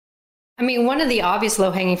I mean, one of the obvious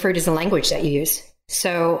low-hanging fruit is the language that you use.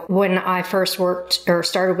 So when I first worked or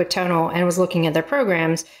started with Tonal and was looking at their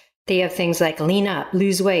programs, they have things like lean up,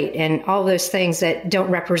 lose weight, and all those things that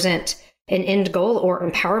don't represent an end goal or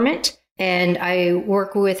empowerment. And I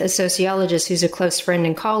work with a sociologist who's a close friend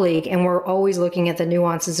and colleague, and we're always looking at the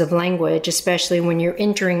nuances of language, especially when you're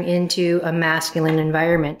entering into a masculine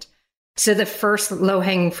environment. So the first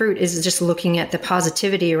low-hanging fruit is just looking at the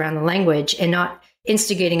positivity around the language and not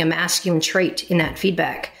instigating a masculine trait in that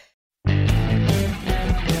feedback.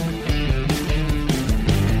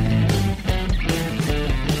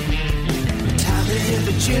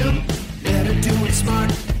 Gym, better do it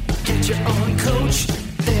smart. Get your own coach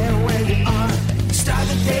there where you are. Start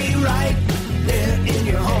the day right there in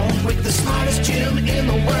your home with the smartest gym in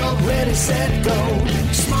the world. Ready, set, go.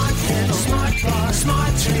 Smart handle, smart bar,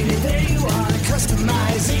 smart training. There you are.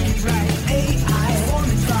 Customizing it right. AI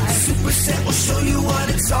fortified. Superset will show you what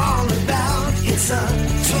it's all about. It's a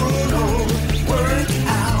total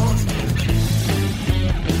workout.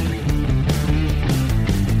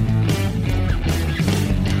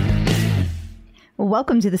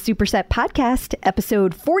 Welcome to the Superset Podcast,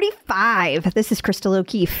 episode 45. This is Crystal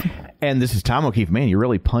O'Keefe. And this is Tom O'Keefe. Man, you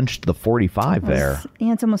really punched the 45 there.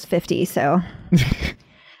 Yeah, it's almost 50, so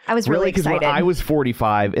I was really excited. When I was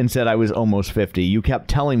 45 and said I was almost 50, you kept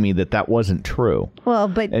telling me that that wasn't true. Well,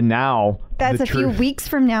 but and now that's a few weeks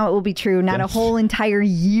from now it will be true. Not a whole entire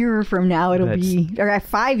year from now it'll be, or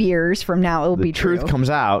 5 years from now it will be true. The truth comes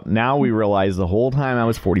out. Now we realize the whole time I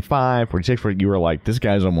was 45, 46, you were like, this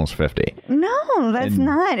guy's almost 50. No, that's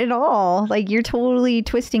not at all. Like, you're totally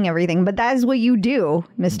twisting everything, but that is what you do,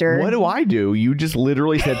 mister. What do I do? You just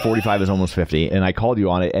literally said 45 is almost 50, and I called you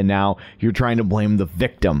on it, and now you're trying to blame the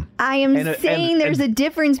victim. I am saying there's a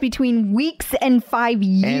difference between weeks and 5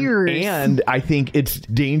 years. And I think it's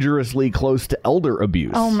dangerously close to elder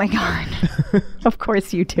abuse. Oh my God. Of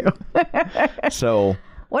course you do. So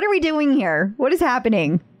what are we doing here? What is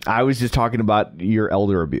happening? I was just talking about your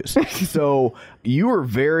elder abuse. So you were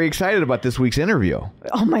very excited about this week's interview.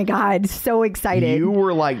 Oh my God. So excited. You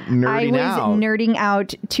were like nerding out. I was nerding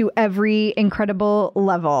out to every incredible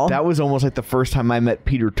level. That was almost like the first time I met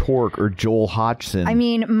Peter Tork or Joel Hodgson. I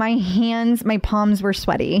mean, my palms were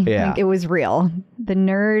sweaty. Yeah. Like, it was real. The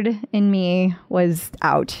nerd in me was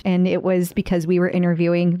out. And it was because we were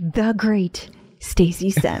interviewing the great Stacy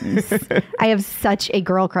Sims. I have such a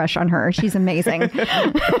girl crush on her. She's amazing.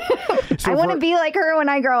 I want to be like her when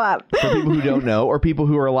I grow up. For people who don't know, or people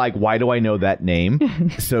who are like, why do I know that name?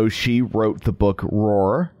 So she wrote the book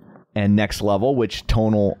Roar and Next Level, which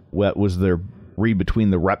Tonal was their read between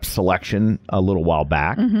the rep selection a little while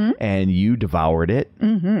back. Mm-hmm. And you devoured it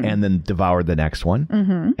and then devoured the next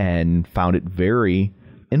one and found it very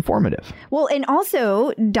informative. Well, and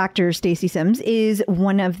also Dr. Stacy Sims is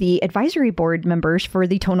one of the advisory board members for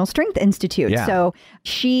the Tonal Strength Institute. Yeah. So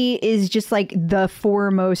she is just like the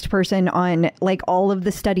foremost person on like all of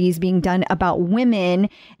the studies being done about women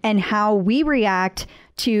and how we react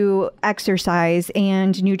to exercise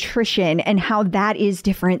and nutrition and how that is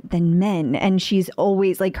different than men. And she's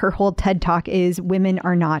always like, her whole TED talk is women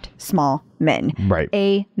are not small men. Right.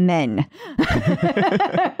 Amen.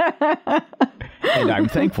 And I'm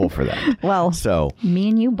thankful for that. Well, so me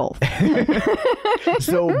and you both.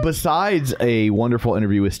 So besides a wonderful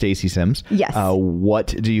interview with Stacy Sims, yes. What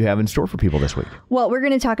do you have in store for people this week? Well, we're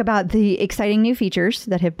going to talk about the exciting new features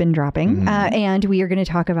that have been dropping. And we are going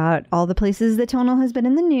to talk about all the places that Tonal has been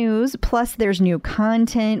in the news. Plus, there's new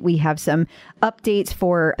content. We have some updates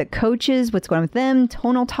for the coaches, what's going on with them,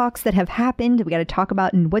 Tonal talks that have happened. We got to talk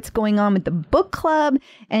about what's going on with the book club,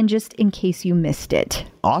 and just in case you missed it.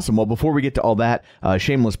 Awesome. Well, before we get to all that,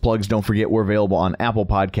 shameless plugs, don't forget we're available on Apple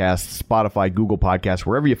Podcasts, Spotify, Google Podcasts,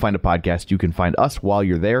 wherever you find a podcast, you can find us while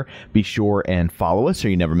you're there. Be sure and follow us so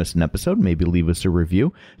you never miss an episode. Maybe leave us a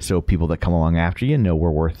review so people that come along after you know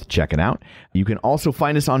we're worth checking out. You can also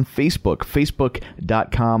find us on Facebook,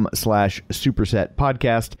 facebook.com/Superset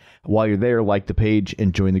Podcast. While you're there, like the page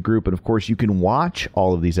and join the group. And of course, you can watch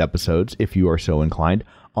all of these episodes if you are so inclined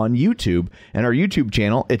on YouTube. And our YouTube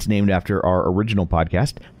channel, it's named after our original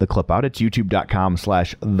podcast, The Clip Out. It's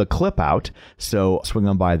youtube.com/The Clip Out. So swing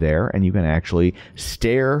on by there and you can actually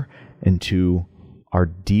stare into our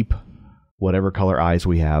deep, whatever color eyes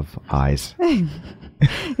we have, eyes.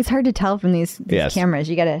 It's hard to tell from these yes. cameras.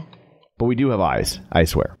 You got to. But we do have eyes, I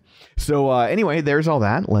swear. So anyway, there's all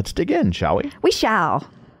that. Let's dig in, shall we? We shall.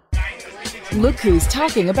 Look who's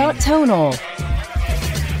talking about Tonal.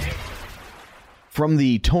 From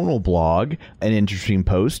the Tonal blog, an interesting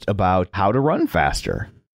post about how to run faster.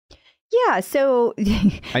 Yeah, so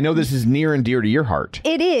I know this is near and dear to your heart.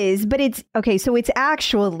 it is, but it's okay. So it's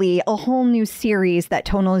actually a whole new series that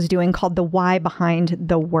Tonal is doing called The Why Behind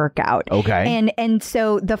the Workout. Okay. And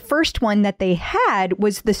so the first one that they had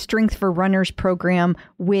was the Strength for Runners program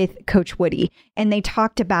with Coach Woody. And they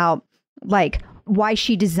talked about like why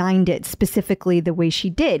she designed it specifically the way she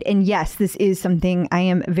did. And yes, this is something I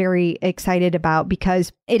am very excited about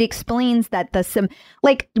because it explains that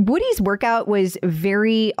Woody's workout was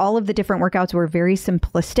all of the different workouts were very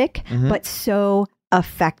simplistic, but so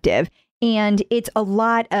effective. And it's a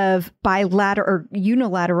lot of bilateral or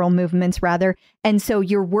unilateral movements rather. And so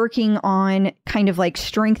you're working on kind of like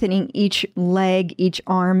strengthening each leg, each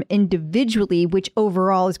arm individually, which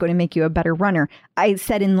overall is going to make you a better runner. I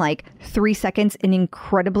said in like 3 seconds, an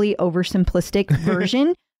incredibly oversimplistic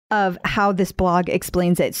version of how this blog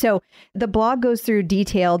explains it. So the blog goes through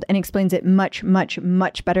detailed and explains it much, much,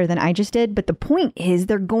 much better than I just did. But the point is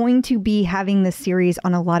they're going to be having this series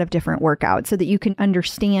on a lot of different workouts so that you can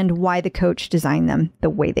understand why the coach designed them the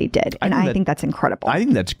way they did. And I think that's incredible. I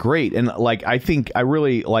think that's great. And like, I think I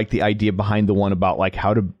really like the idea behind the one about like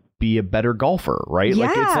how to be a better golfer, right? Yeah.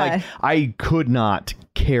 Like, it's like, I could not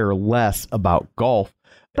care less about golf.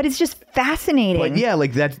 But it's just fascinating. But yeah,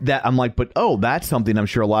 like that I'm like, but that's something I'm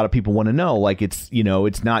sure a lot of people want to know. Like it's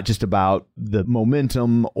not just about the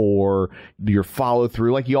momentum or your follow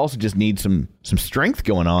through. Like you also just need some strength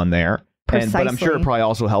going on there. Precisely. But I'm sure it probably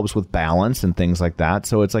also helps with balance and things like that.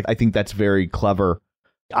 So it's like, I think that's very clever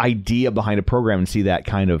idea behind a program, and see that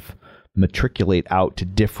kind of matriculate out to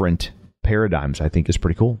different paradigms, I think is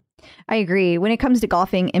pretty cool. I agree. When it comes to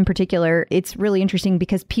golfing in particular, it's really interesting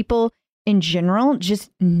because people in general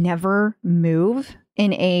just never move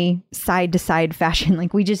in a side to side fashion.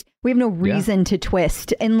 Like we have no reason to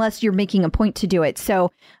twist unless you're making a point to do it.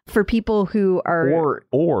 So for people who are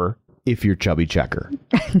or if you're chubby checker.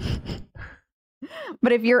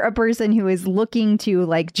 But if you're a person who is looking to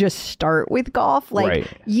like just start with golf, like right.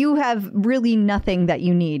 You have really nothing that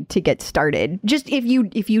you need to get started. Just if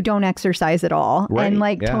you don't exercise at all. Right. And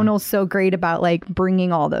like Tonal's so great about like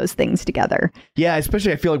bringing all those things together. Yeah,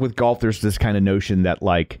 especially I feel like with golf, there's this kind of notion that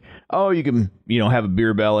like, oh, you can, have a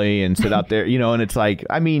beer belly and sit out there, and it's like,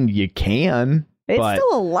 I mean, you can. It's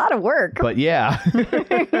still a lot of work. But yeah.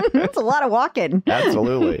 It's a lot of walking.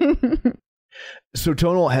 Absolutely. So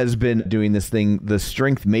Tonal has been doing this thing, the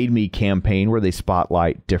Strength Made Me campaign, where they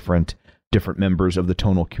spotlight different members of the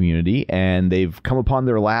Tonal community, and they've come upon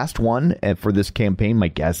their last one for this campaign. My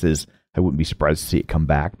guess is I wouldn't be surprised to see it come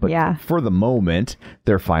back, but for the moment,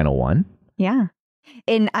 their final one. Yeah.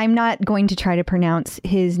 And I'm not going to try to pronounce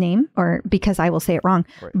his name, or because I will say it wrong.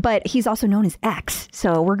 Right. But he's also known as X,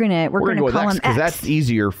 so we're gonna call him X because that's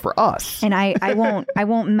easier for us. And I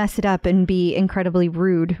won't mess it up and be incredibly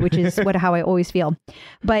rude, which is how I always feel.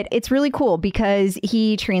 But it's really cool because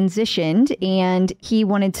he transitioned and he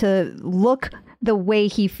wanted to look the way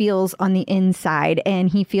he feels on the inside, and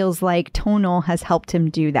he feels like Tonal has helped him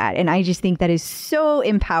do that. And I just think that is so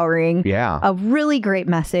empowering. Yeah. A really great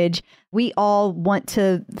message. We all want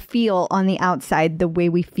to feel on the outside the way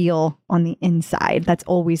we feel on the inside. That's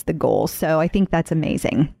always the goal. So I think that's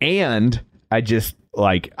amazing. And I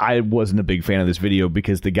wasn't a big fan of this video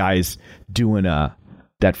because the guy's doing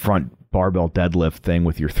that front barbell deadlift thing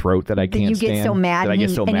with your throat that I can't stand. You get so mad. That I get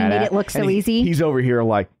so mad and he at. made it look so easy. He's over here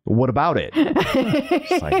like, what about it?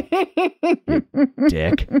 It's like, you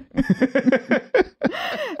dick.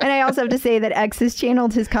 And I also have to say that X has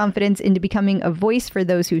channeled his confidence into becoming a voice for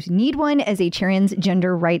those who need one as a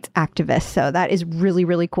transgender rights activist. So that is really,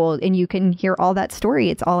 really cool. And you can hear all that story.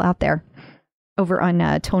 It's all out there over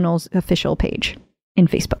on Tonal's official page in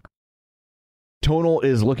Facebook. Tonal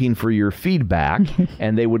is looking for your feedback,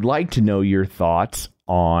 and they would like to know your thoughts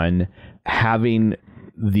on having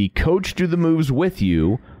the coach do the moves with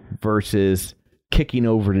you versus kicking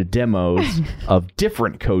over to demos of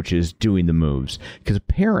different coaches doing the moves. Because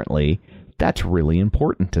apparently that's really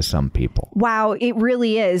important to some people. Wow, it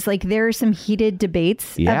really is. Like there are some heated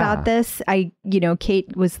debates about this.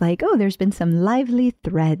 Kate was like, oh, there's been some lively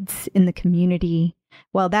threads in the community.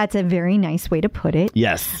 Well, that's a very nice way to put it.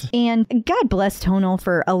 Yes. And God bless Tonal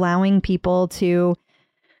for allowing people to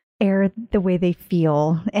air the way they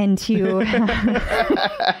feel and to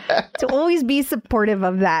to always be supportive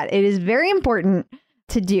of that. It is very important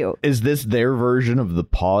to do. Is this their version of the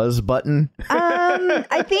pause button?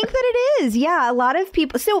 I think that it is. Yeah, a lot of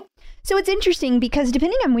people. So it's interesting because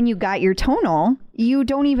depending on when you got your Tonal, you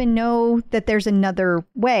don't even know that there's another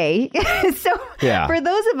way. For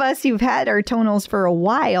those of us who've had our Tonals for a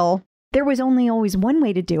while, there was only always one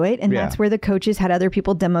way to do it. And that's where the coaches had other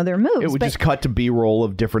people demo their moves. It would just cut to B-roll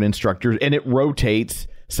of different instructors, and it rotates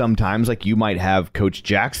sometimes, like you might have Coach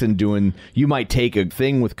Jackson you might take a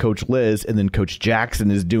thing with Coach Liz, and then Coach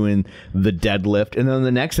Jackson is doing the deadlift, and then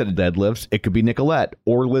the next set of deadlifts, it could be Nicolette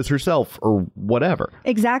or Liz herself or whatever.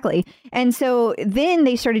 Exactly. And so then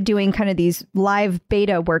they started doing kind of these live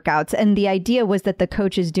beta workouts, and the idea was that the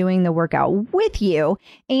coach is doing the workout with you,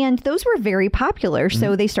 and those were very popular.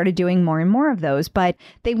 So they started doing more and more of those, but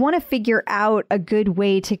they want to figure out a good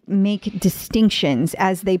way to make distinctions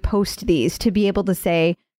as they post these, to be able to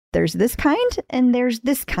say, there's this kind and there's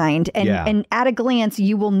this kind. And at a glance,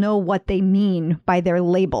 you will know what they mean by their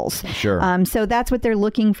labels. Sure. So that's what they're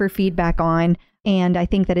looking for feedback on. And I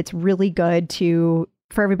think that it's really good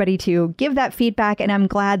for everybody to give that feedback. And I'm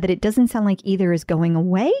glad that it doesn't sound like either is going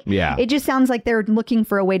away. Yeah. It just sounds like they're looking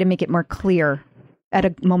for a way to make it more clear at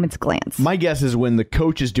a moment's glance. My guess is when the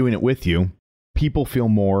coach is doing it with you, people feel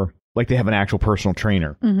more like they have an actual personal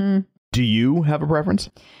trainer. Mm-hmm. Do you have a preference?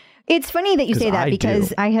 It's funny that you say that,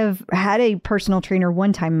 because I have had a personal trainer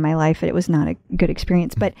one time in my life. It was not a good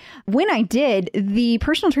experience. But when I did, the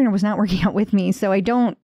personal trainer was not working out with me. So I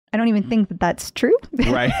don't even think that that's true.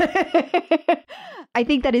 Right. I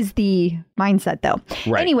think that is the mindset, though.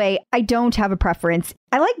 Right. Anyway, I don't have a preference.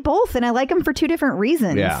 I like both, and I like them for two different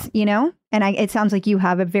reasons, you know? And it sounds like you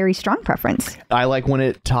have a very strong preference. I like when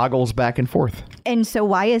it toggles back and forth. And so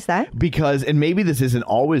why is that? Because, and maybe this isn't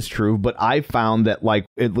always true, but I found that, like,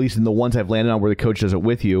 at least in the ones I've landed on where the coach does it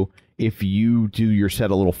with you, if you do your set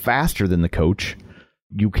a little faster than the coach,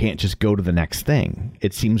 you can't just go to the next thing.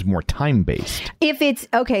 It seems more time-based. If it's,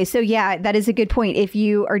 okay, so yeah, that is a good point. If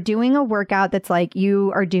you are doing a workout that's like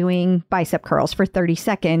you are doing bicep curls for 30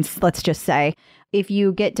 seconds, let's just say, if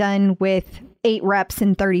you get done with 8 reps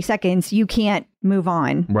in 30 seconds, you can't move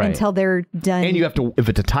on until they're done. And you have to, if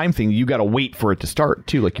it's a time thing, you got to wait for it to start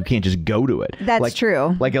too. Like you can't just go to it. That's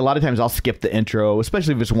true. Like a lot of times I'll skip the intro,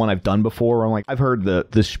 especially if it's one I've done before. I'm like, I've heard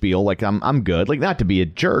the spiel. Like I'm good. Like not to be a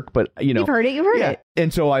jerk, but you know, you've heard it.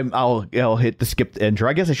 And so I'll hit the skip the intro.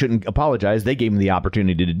 I guess I shouldn't apologize. They gave me the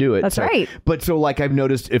opportunity to do it. That's right. But so like I've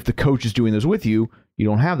noticed if the coach is doing those with you, you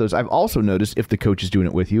don't have those. I've also noticed if the coach is doing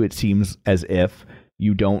it with you, it seems as if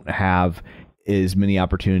you don't have as many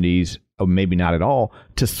opportunities, or maybe not at all,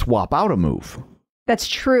 to swap out a move. That's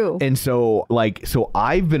true. And so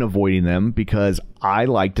I've been avoiding them because I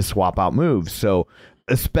like to swap out moves. So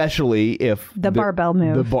especially if the barbell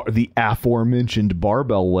move, the aforementioned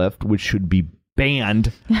barbell lift, which should be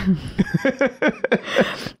banned.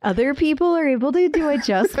 Other people are able to do it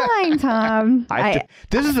just fine, Tom.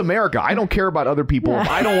 This is America. I don't care about other people. If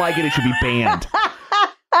I don't like it, it should be banned.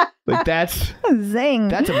 Like that's zing.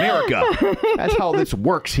 That's America. That's how this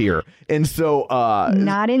works here. And so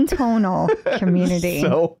not in tonal community.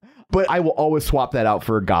 But I will always swap that out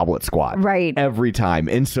for a goblet squat. Right. Every time.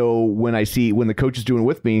 And so when the coach is doing it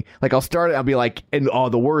with me, like I'll start it, I'll be like, and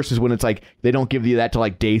the worst is when it's like they don't give you that till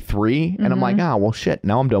like day 3. And I'm like, well shit,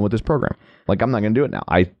 now I'm done with this program. Like I'm not gonna do it now.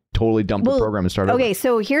 I totally dumped the program and started over. Okay,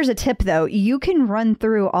 so here's a tip though. You can run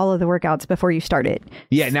through all of the workouts before you start it.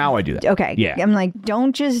 Yeah, now I do that. Okay. Yeah. I'm like,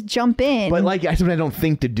 don't just jump in. But like I sometimes don't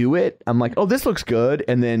think to do it. I'm like, oh, this looks good.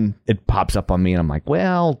 And then it pops up on me and I'm like,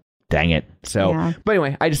 well, dang it. So but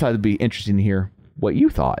anyway, I just thought it'd be interesting to hear what you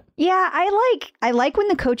thought. Yeah, I like when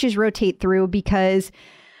the coaches rotate through, because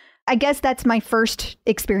I guess that's my first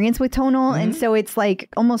experience with tonal. And so it's like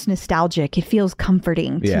almost nostalgic. It feels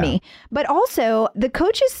comforting to me. But also the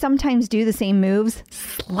coaches sometimes do the same moves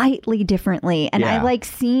slightly differently. And I like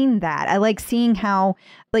seeing that. I like seeing how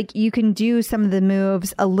like you can do some of the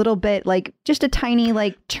moves a little bit, like just a tiny,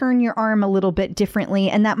 like turn your arm a little bit differently.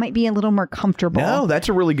 And that might be a little more comfortable. No, that's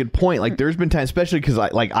a really good point. Like there's been times, especially because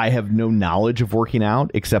I have no knowledge of working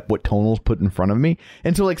out except what tonal's put in front of me.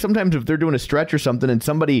 And so like sometimes if they're doing a stretch or something and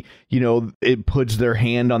somebody, you know, it puts their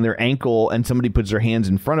hand on their ankle and somebody puts their hands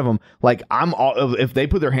in front of them, like if they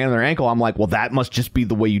put their hand on their ankle, I'm like, well, that must just be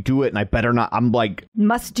the way you do it. And I better not, I'm like,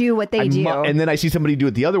 must do what they do. And then I see somebody do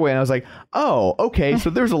it the other way and I was like, oh, okay. So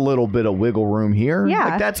there's a little bit of wiggle room here. Yeah.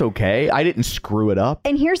 Like that's okay. I didn't screw it up.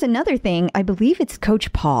 And here's another thing. I believe it's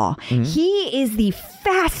Coach Paul. He is the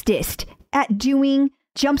fastest at doing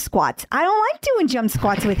jump squats. I don't like doing jump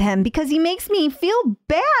squats with him because he makes me feel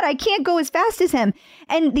bad. I can't go as fast as him.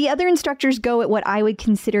 And the other instructors go at what I would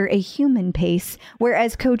consider a human pace,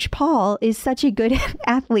 whereas Coach Paul is such a good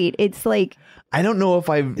athlete. It's like, I don't know if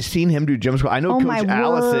I've seen him do jump squats. I know Coach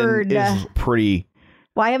Allison is pretty.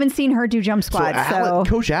 Well, I haven't seen her do jump squats. So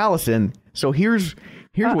Coach Allison. So here's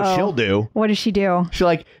Here's what she'll do. What does she do? She's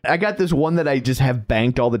like, I got this one that I just have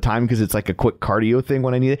banked all the time because it's like a quick cardio thing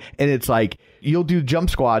when I need it. And it's like, you'll do jump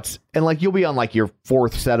squats and like you'll be on like your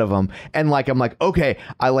 4th set of them. And like, I'm like, okay,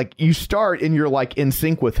 you start and you're like in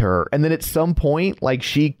sync with her. And then at some point, like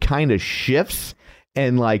she kind of shifts.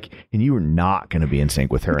 And you are not going to be in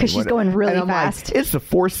sync with her because she's going really fast. Like, it's the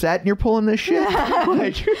 4th set and you're pulling this shit.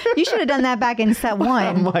 You should have done that back in set 1.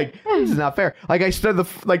 I'm like, this is not fair. Like I started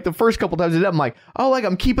the first couple times I did, I'm like, oh, like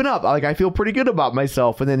I'm keeping up. Like I feel pretty good about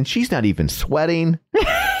myself. And then she's not even sweating.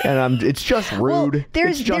 And it's just rude.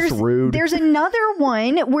 Well, rude. There's another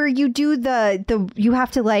one where you do you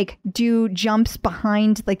have to do jumps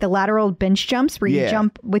behind the lateral bench jumps where you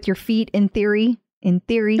jump with your feet in theory,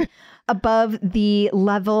 above the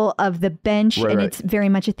level of the bench. Right. It's very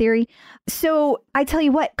much a theory. So I tell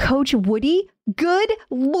you what, Coach Woody, good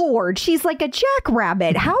Lord, she's like a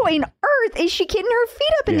jackrabbit. How in earth is she getting her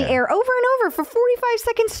feet up in the air over and over for 45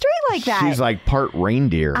 seconds straight like that? She's like part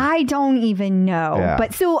reindeer. I don't even know. Yeah.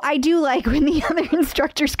 But so I do like when the other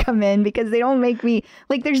instructors come in because they don't make me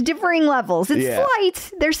there's differing levels. It's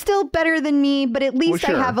slight. They're still better than me, but at least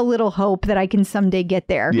I have a little hope that I can someday get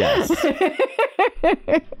there. Yes.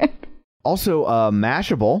 Also,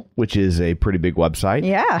 Mashable, which is a pretty big website,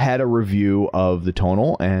 had a review of the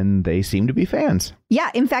Tonal, and they seem to be fans.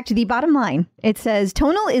 Yeah, in fact, the bottom line, it says,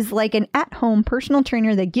 Tonal is like an at-home personal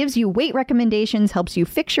trainer that gives you weight recommendations, helps you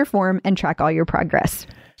fix your form, and track all your progress.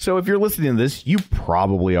 So if you're listening to this, you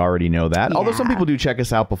probably already know that. Yeah. Although some people do check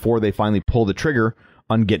us out before they finally pull the trigger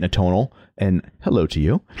on getting a Tonal, and hello to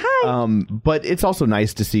you. Hi. But it's also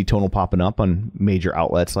nice to see Tonal popping up on major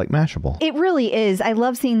outlets like Mashable. It really is. I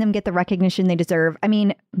love seeing them get the recognition they deserve. I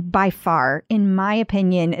mean, by far, in my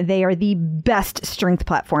opinion, they are the best strength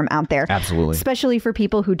platform out there. Absolutely. Especially for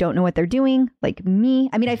people who don't know what they're doing, like me.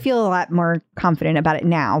 I mean, I feel a lot more confident about it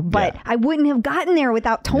now, but I wouldn't have gotten there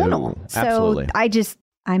without Tonal. No, absolutely. So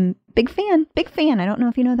I'm big fan. I don't know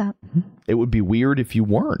if you know that. It would be weird if you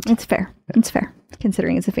weren't. It's fair. It's fair,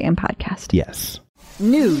 considering it's a fan podcast. Yes.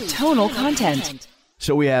 New Tonal content.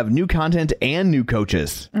 So we have new content and new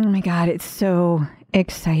coaches. Oh my God, it's so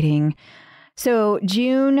exciting. So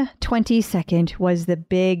June 22nd was the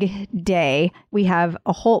big day. We have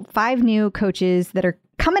a whole 5 new coaches that are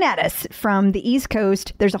coming at us from the East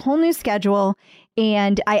Coast. There's a whole new schedule,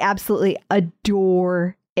 and I absolutely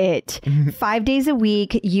adore it. 5 days a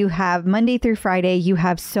week. You have Monday through Friday. You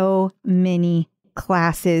have so many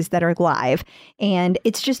classes that are live, and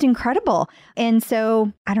it's just incredible. And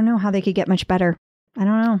so I don't know how they could get much better. I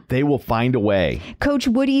don't know. They will find a way. Coach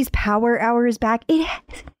Woody's Power Hour is back. It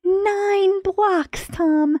has 9 blocks,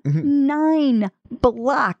 Tom. 9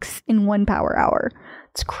 blocks in 1 Power Hour.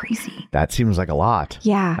 It's crazy. That seems like a lot.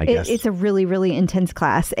 Yeah, it's a really, really intense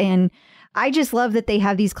class. And I just love that they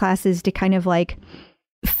have these classes to kind of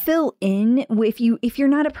fill in if you're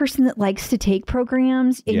not a person that likes to take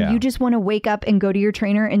programs and you just want to wake up and go to your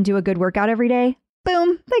trainer and do a good workout every day.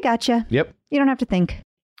 Boom, they gotcha. Yep. You don't have to think.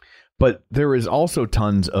 But there is also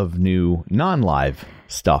tons of new non-live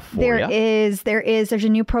stuff for you. There's a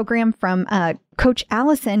new program from Coach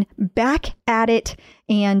Allison, Back at It,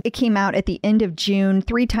 and it came out at the end of June,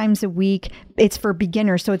 3 times a week. It's for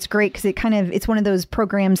beginners, so it's great because it's one of those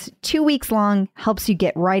programs, 2 weeks long, helps you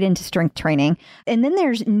get right into strength training. And then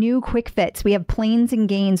there's new quick fits. We have Planes and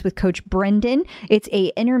Gains with Coach Brendan. It's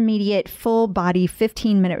a intermediate full body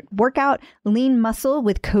 15-minute workout. Lean Muscle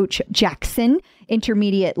with Coach Jackson,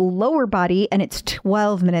 intermediate lower body, and it's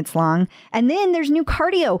 12 minutes long. And then there's new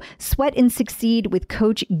cardio, Sweat and Succeed with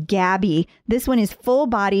Coach Gabby. This one is full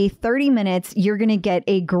body, 30 minutes. You're going to get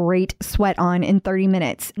a great sweat on in 30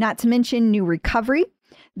 minutes. Not to mention new recovery.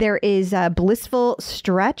 There is a Blissful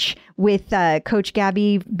Stretch with Coach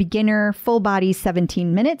Gabby, beginner, full body,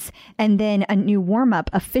 17 minutes. And then a new warm-up,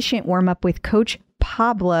 efficient warm-up with Coach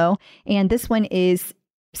Pablo. And this one is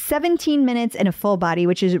 17 minutes and a full body,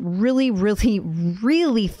 which is really, really,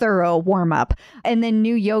 really thorough warm up. And then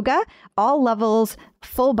new yoga, all levels,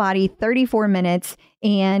 full body, 34 minutes.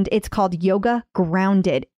 And it's called Yoga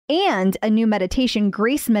Grounded. And a new meditation,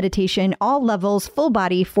 Grace Meditation, all levels, full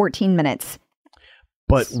body, 14 minutes.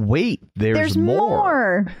 But wait, there's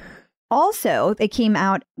more. Also, they came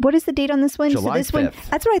out. What is the date on this one? July 5th.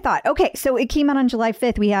 That's what I thought. Okay, so it came out on July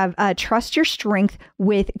 5th. We have Trust Your Strength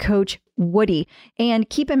with Coach Woody. And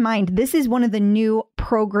keep in mind, this is one of the new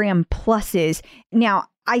program pluses. Now,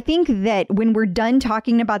 I think that when we're done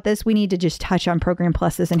talking about this, we need to just touch on program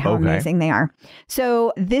pluses and how amazing they are.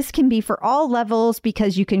 So this can be for all levels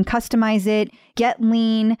because you can customize it, get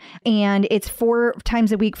lean, and it's 4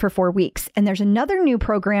 times a week for 4 weeks. And there's another new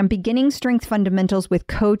program, Beginning Strength Fundamentals with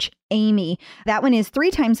Coach Amy. That one is 3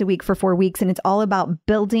 times a week for 4 weeks, and it's all about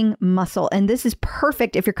building muscle. And this is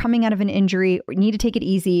perfect if you're coming out of an injury or need to take it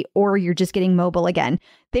easy, or you're just getting mobile again.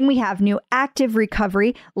 Then we have new active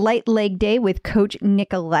recovery, light leg day with Coach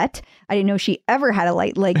Nicolette. I didn't know she ever had a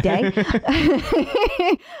light leg day.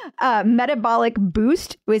 Metabolic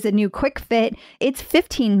Boost was a new quick fit. It's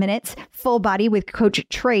 15 minutes, full body with Coach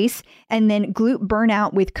Trace, and then glute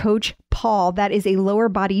burnout with Coach Paul. That is a lower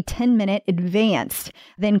body 10-minute advanced.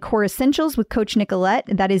 Then Core Essentials with Coach Nicolette.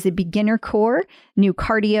 That is a beginner core. New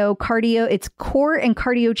cardio. It's core and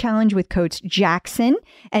cardio challenge with Coach Jackson.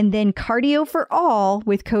 And then Cardio for All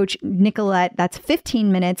with Coach Nicolette. That's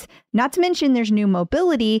 15 minutes. Not to mention there's new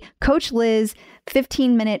mobility. Coach Liz,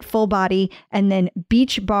 15-minute full body. And then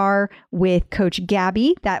Beach Bar with Coach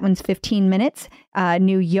Gabby. That one's 15 minutes.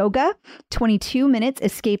 New yoga, 22 minutes,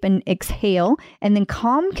 escape and exhale. And then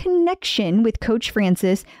Calm Connection with Coach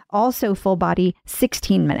Francis, also full body,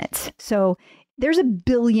 16 minutes. So there's a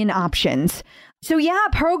billion options. So yeah,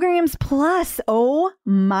 Programs Plus. Oh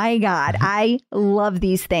my God. I love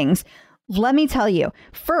these things. Let me tell you,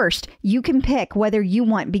 first, you can pick whether you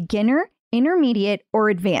want beginner, intermediate, or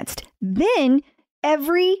advanced. Then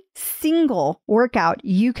every single workout,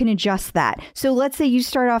 you can adjust that. So let's say you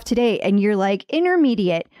start off today and you're like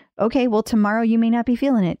intermediate. Okay, well, tomorrow you may not be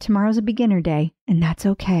feeling it. Tomorrow's a beginner day, and that's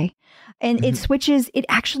okay. And it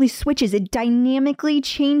actually switches. It dynamically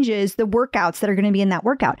changes the workouts that are going to be in that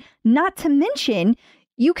workout. Not to mention,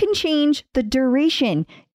 you can change the duration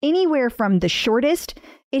anywhere from the shortest.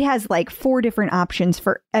 It has like 4 different options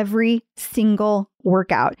for every single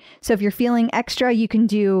workout. So if you're feeling extra, you can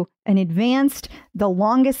do an advanced, the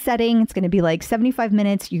longest setting. It's going to be like 75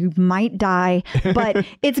 minutes. You might die, but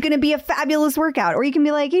it's going to be a fabulous workout. Or you can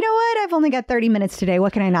be like, you know what? I've only got 30 minutes today.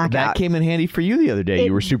 What can I knock out? That came in handy for you the other day.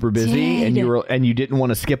 You were super busy and you didn't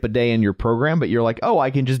want to skip a day in your program, but you're like, oh, I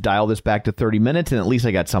can just dial this back to 30 minutes and at least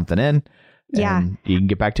I got something in. Yeah. And you can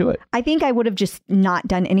get back to it. I think I would have just not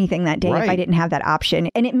done anything that day if I didn't have that option.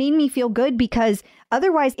 And it made me feel good because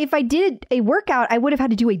otherwise, if I did a workout, I would have had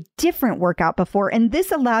to do a different workout before. And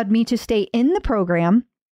this allowed me to stay in the program,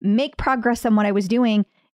 make progress on what I was doing,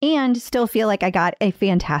 and still feel like I got a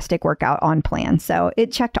fantastic workout on plan. So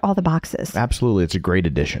it checked all the boxes. Absolutely. It's a great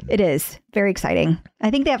addition. It is. Very exciting.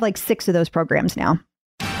 I think they have like 6 of those programs now.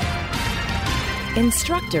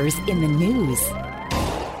 Instructors in the news.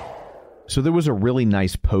 So there was a really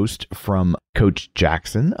nice post from Coach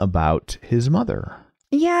Jackson about his mother.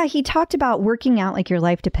 Yeah, he talked about working out like your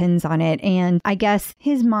life depends on it. And I guess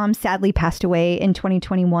his mom sadly passed away in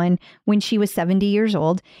 2021 when she was 70 years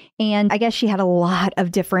old. And I guess she had a lot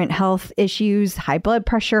of different health issues, high blood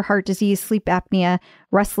pressure, heart disease, sleep apnea,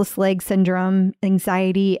 restless leg syndrome,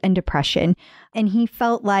 anxiety, and depression. And he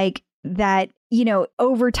felt like that, you know,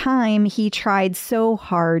 over time, he tried so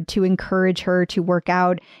hard to encourage her to work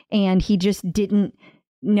out, and he just didn't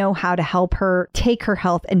know how to help her take her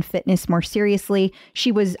health and fitness more seriously.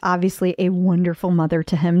 She was obviously a wonderful mother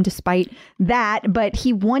to him despite that, but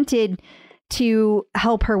he wanted to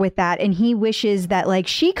help her with that. And he wishes that like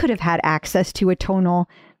she could have had access to a tonal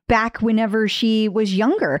back whenever she was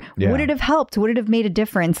younger. Yeah. Would it have helped? Would it have made a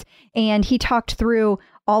difference? And he talked through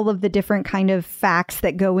all of the different kind of facts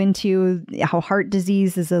that go into how heart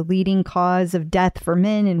disease is a leading cause of death for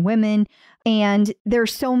men and women. And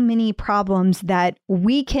there's so many problems that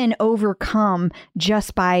we can overcome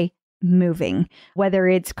just by moving, whether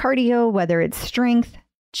it's cardio, whether it's strength,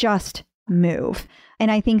 just move.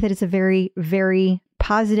 And I think that it's a very, very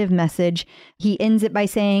positive message. He ends it by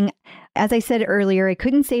saying, as I said earlier, I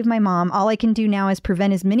couldn't save my mom. All I can do now is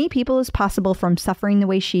prevent as many people as possible from suffering the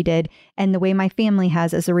way she did and the way my family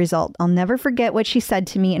has as a result. I'll never forget what she said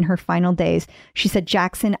to me in her final days. She said,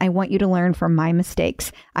 Jackson, I want you to learn from my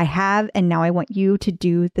mistakes. I have, and now I want you to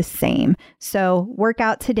do the same. So work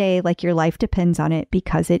out today like your life depends on it,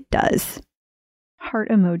 because it does. Heart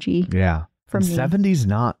emoji. Yeah. From me. 70's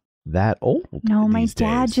not that old. No, my these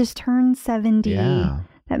dad days. just turned 70. Yeah.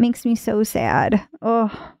 That makes me so sad.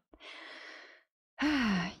 Oh.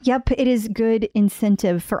 Yep, it is good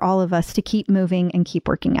incentive for all of us to keep moving and keep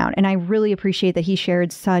working out. And I really appreciate that he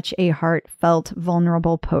shared such a heartfelt,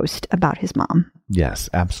 vulnerable post about his mom. Yes,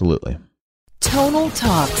 absolutely. Tonal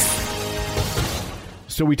Talks.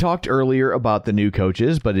 So we talked earlier about the new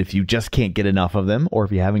coaches, but if you just can't get enough of them, or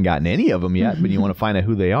if you haven't gotten any of them yet, but you want to find out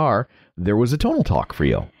who they are, there was a Tonal Talk for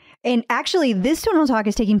you. And actually, this tonal talk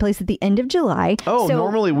is taking place at the end of July. Oh, so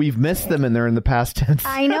normally we've missed them and they're in the past tense.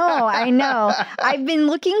 I know. I've been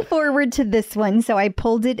looking forward to this one. So I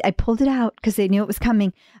pulled it out because they knew it was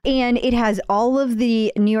coming. And it has all of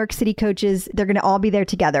the New York City coaches. They're going to all be there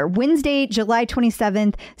together. Wednesday, July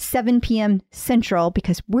 27th, 7 p.m. Central,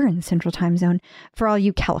 because we're in the Central time zone. For all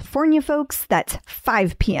you California folks, that's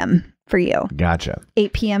 5 p.m. for you. Gotcha.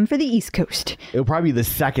 8 p.m. for the East Coast. It'll probably be the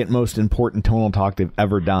second most important tonal talk they've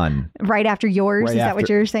ever done. Right after yours? Is that what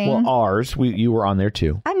you're saying? Well, ours. You were on there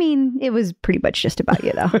too. I mean, it was pretty much just about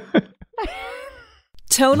you, though.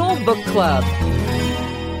 Tonal Book Club.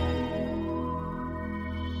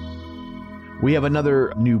 We have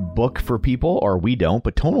another new book for people, or we don't,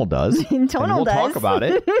 but Tonal does. We'll talk about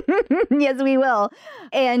it. Yes, we will.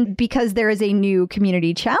 And because there is a new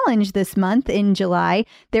community challenge this month in July,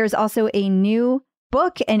 there's also a new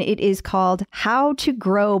book, and it is called How to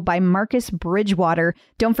Grow by Marcus Bridgewater.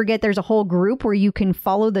 Don't forget, there's a whole group where you can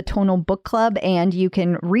follow the Tonal Book Club and you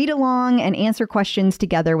can read along and answer questions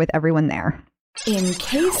together with everyone there. In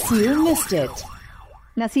case you missed it.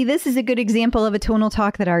 Now, see, this is a good example of a tonal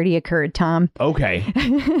talk that already occurred, Tom. Okay.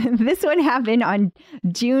 This one happened on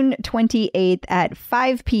June 28th at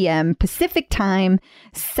 5 p.m. Pacific time,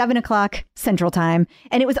 7 o'clock Central time.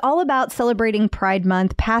 And it was all about celebrating Pride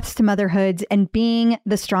Month, paths to motherhoods, and being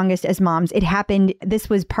the strongest as moms. This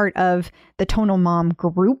was part of the Tonal Mom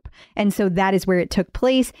group. And so that is where it took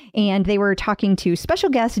place. And they were talking to special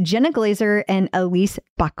guests Jenna Glazer and Elise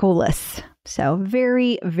Bacolis. So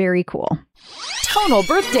very, very cool. Tonal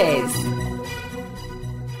birthdays.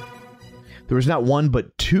 There was not one,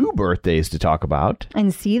 but two birthdays to talk about.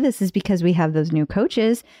 And see, this is because we have those new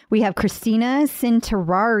coaches. We have Christina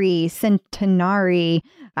Centenari.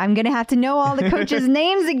 I'm going to have to know all the coaches'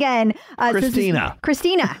 names again. Christina.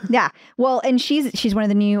 Yeah. Well, and she's one of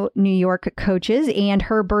the new New York coaches, and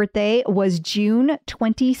her birthday was June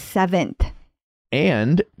 27th.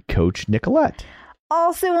 And Coach Nicolette.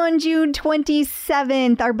 Also on June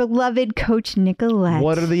 27th, our beloved Coach Nicolette.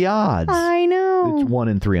 What are the odds? I know. It's 1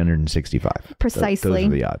 in 365. Precisely. Those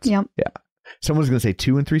are the odds. Yep. Yeah. Someone's going to say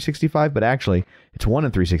 2 in 365, but actually it's 1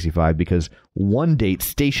 in 365 because one date's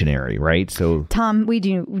stationary, right? So Tom,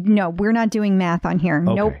 we're not doing math on here.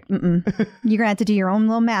 Okay. Nope. You're going to have to do your own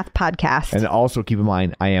little math podcast. And also keep in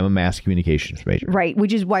mind, I am a mass communications major. Right,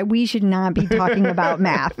 which is why we should not be talking about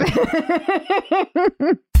math.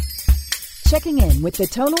 Checking in with the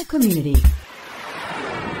tonal community.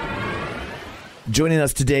 Joining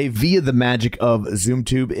us today via the magic of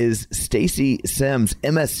ZoomTube is Stacy Sims,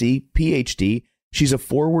 MSc, PhD. She's a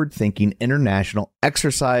forward-thinking international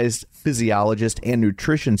exercise physiologist and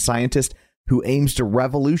nutrition scientist who aims to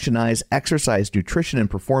revolutionize exercise, nutrition,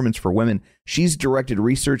 and performance for women. She's directed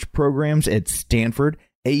research programs at Stanford,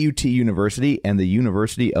 AUT University, and the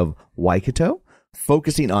University of Waikato,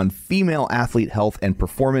 focusing on female athlete health and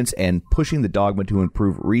performance and pushing the dogma to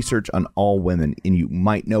improve research on all women. And you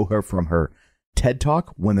might know her from her TED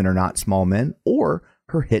Talk, Women Are Not Small Men, or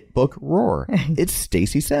her hit book, Roar. It's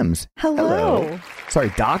Stacy Sims. Hello.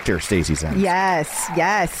 Sorry, Dr. Stacy Sims.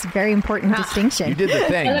 Yes. Very important distinction. You did the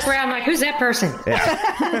thing. I look around like, who's that person? Yeah.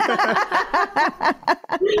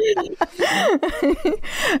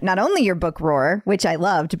 Not only your book, Roar, which I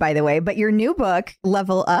loved, by the way, but your new book,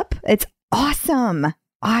 Level Up. It's awesome.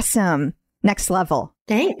 Next level.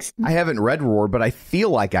 Thanks. I haven't read Roar, but I feel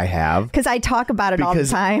like I have. Because I talk about it all the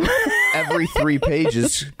time. Every 3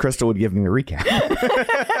 pages, Crystal would give me a recap.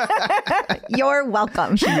 You're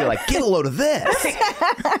welcome. She'd be like, get a load of this.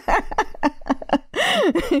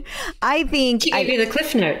 I think She gave you the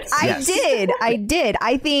cliff notes. I did.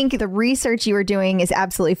 I think the research you were doing is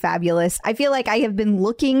absolutely fabulous. I feel like I have been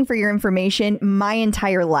looking for your information my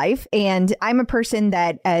entire life. And I'm a person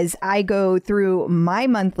that as I go through my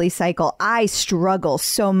monthly cycle, I struggle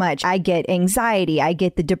so much. I get anxiety. I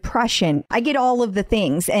get the depression. I get all of the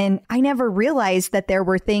things. And I never realized that there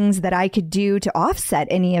were things that I could do to offset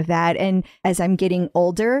any of that. And as I'm getting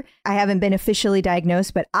older, I haven't been officially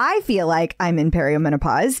diagnosed, but I feel like I'm in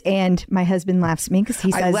perimenopause. And my husband laughs at me because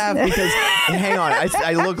he says... I laugh because, hang on,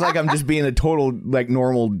 I look like I'm just being a total,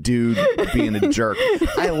 normal dude being a jerk.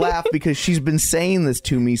 I laugh because she's been saying this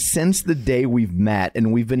to me since the day we've met,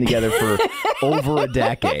 and we've been together for over a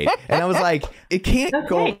decade. And I was like, it can't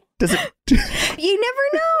go... Does it...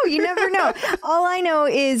 You never know. All I know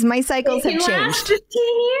is my cycles have changed. Last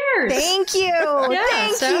 15 years. Thank you.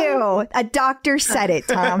 Thank you. A doctor said it,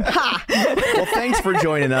 Tom. Ha. Well, thanks for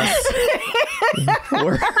joining us.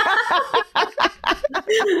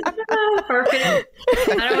 Perfect.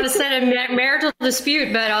 I don't want to set a marital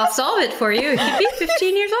dispute, but I'll solve it for you. You'd be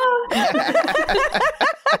 15 years old.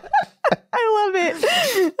 I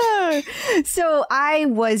love it. So I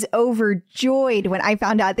was overjoyed when I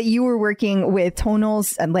found out that you were working with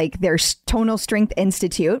Tonal's, like their Tonal Strength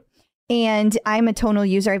Institute. And I'm a Tonal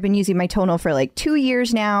user. I've been using my Tonal for like 2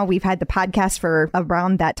 years now. We've had the podcast for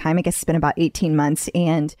around that time. I guess it's been about 18 months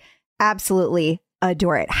and absolutely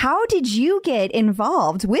adore it. How did you get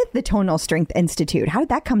involved with the Tonal Strength Institute? How did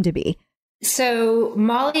that come to be? So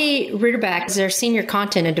Molly Ritterback is our senior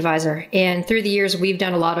content advisor. And through the years, we've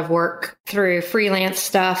done a lot of work through freelance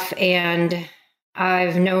stuff. And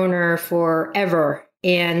I've known her forever.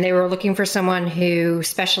 And they were looking for someone who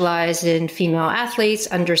specialized in female athletes,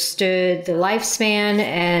 understood the lifespan.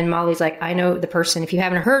 And Molly's like, I know the person. If you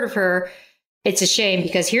haven't heard of her, it's a shame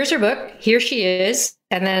because here's her book. Here she is.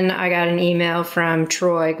 And then I got an email from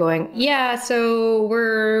Troy going, yeah, so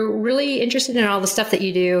we're really interested in all the stuff that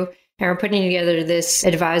you do. And we're putting together this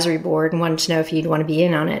advisory board and wanted to know if you'd want to be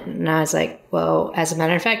in on it. And I was like, well, as a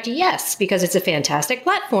matter of fact, yes, because it's a fantastic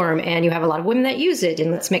platform and you have a lot of women that use it. And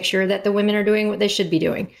let's make sure that the women are doing what they should be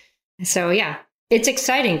doing. So, yeah, it's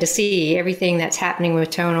exciting to see everything that's happening with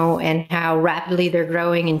Tonal and how rapidly they're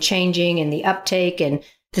growing and changing and the uptake and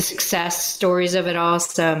the success stories of it all.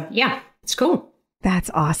 So, yeah, it's cool. That's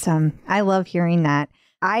awesome. I love hearing that.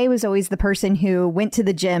 I was always the person who went to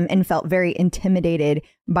the gym and felt very intimidated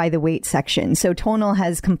by the weight section. So Tonal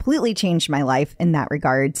has completely changed my life in that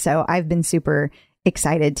regard. So I've been super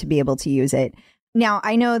excited to be able to use it. Now,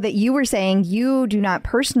 I know that you were saying you do not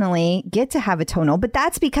personally get to have a Tonal, but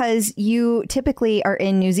that's because you typically are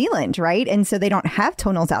in New Zealand, right? And so they don't have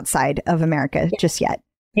Tonals outside of America just yet.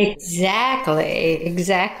 Exactly.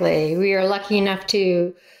 We are lucky enough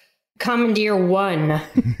to commandeer one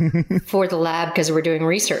for the lab because we're doing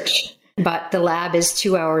research, but the lab is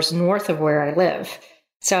 2 hours north of where I live.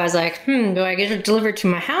 So I was like, do I get it delivered to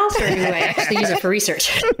my house or do I actually use it for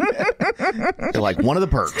research? They're like one of the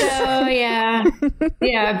perks. So yeah.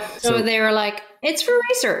 So they were like, it's for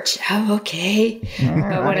research. Oh, okay.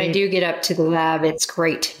 But when I do get up to the lab, it's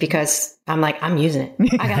great because I'm like, I'm using it.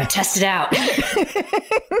 I got to test it out.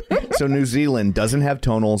 So New Zealand doesn't have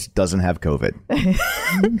Tonals, doesn't have COVID.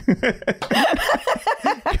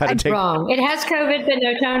 That's wrong. It has COVID, but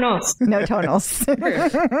no Tonals. No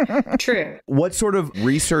Tonals. True. What sort of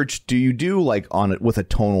research do you do like on it with a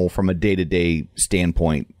Tonal from a day-to-day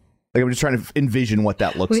standpoint? Like I'm just trying to envision what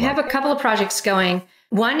that looks like. We have a couple of projects going.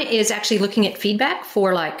 One is actually looking at feedback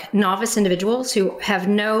for like novice individuals who have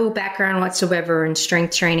no background whatsoever in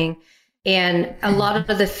strength training. And a lot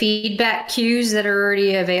of the feedback cues that are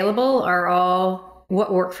already available are all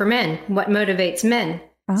what work for men, what motivates men.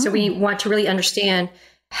 Oh. So we want to really understand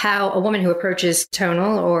how a woman who approaches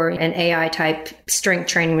Tonal or an AI type strength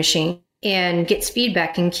training machine and gets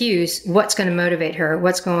feedback and cues, what's going to motivate her,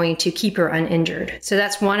 what's going to keep her uninjured. So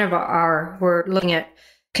that's one of we're looking at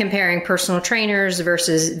comparing personal trainers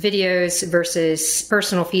versus videos versus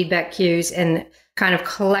personal feedback cues and kind of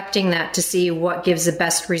collecting that to see what gives the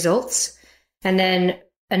best results. And then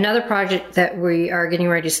another project that we are getting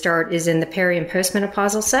ready to start is in the peri and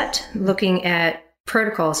postmenopausal set, looking at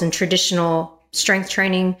protocols and traditional strength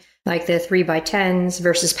training, like the 3x10s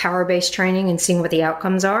versus power-based training and seeing what the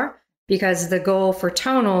outcomes are. Because the goal for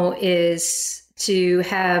Tonal is to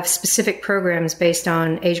have specific programs based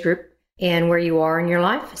on age group and where you are in your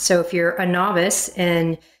life. So if you're a novice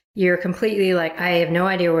and you're completely like, I have no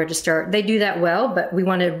idea where to start, they do that well, but we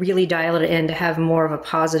want to really dial it in to have more of a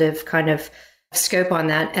positive kind of scope on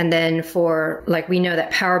that. And then for like, we know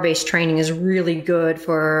that power-based training is really good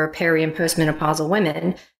for peri and postmenopausal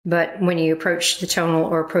women. But when you approach the Tonal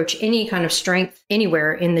or approach any kind of strength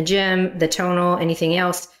anywhere in the gym, the Tonal, anything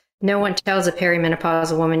else, no one tells a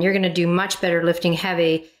perimenopausal woman, you're going to do much better lifting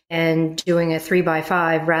heavy and doing a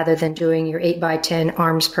 3x5 rather than doing your 8x10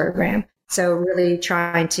 arms program. So really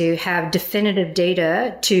trying to have definitive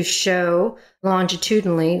data to show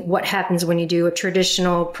longitudinally what happens when you do a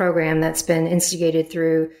traditional program that's been instigated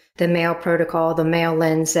through the male protocol, the male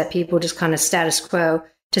lens, that people just kind of status quo,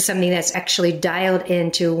 to something that's actually dialed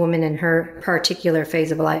into a woman in her particular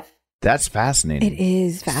phase of life. That's fascinating. It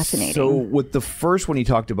is fascinating. So with the first one you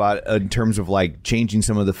talked about in terms of like changing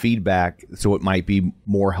some of the feedback so it might be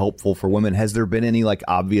more helpful for women, has there been any like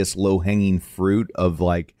obvious low-hanging fruit of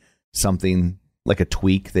like something like a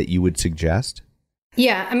tweak that you would suggest?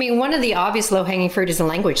 Yeah, I mean, one of the obvious low-hanging fruit is the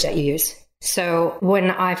language that you use. So when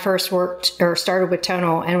I first worked or started with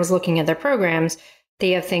Tonal and was looking at their programs,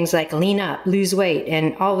 they have things like lean up, lose weight,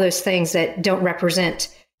 and all those things that don't represent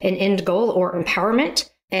an end goal or empowerment.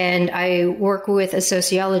 And I work with a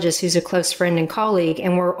sociologist who's a close friend and colleague,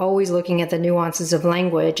 and we're always looking at the nuances of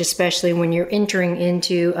language, especially when you're entering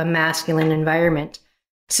into a masculine environment.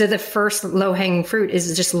 So the first low-hanging fruit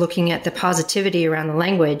is just looking at the positivity around the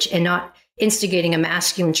language and not instigating a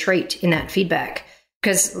masculine trait in that feedback.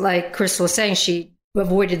 Because like Crystal was saying, she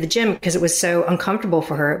avoided the gym because it was so uncomfortable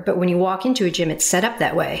for her. But when you walk into a gym, it's set up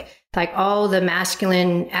that way. Like all the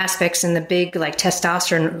masculine aspects and the big like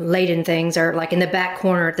testosterone laden things are like in the back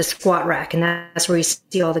corner at the squat rack. And that's where you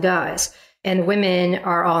see all the guys. And women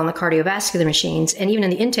are all on the cardiovascular machines. And even in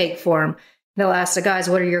the intake form, they'll ask the guys,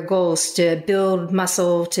 what are your goals? To build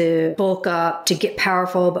muscle, to bulk up, to get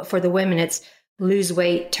powerful. But for the women, it's lose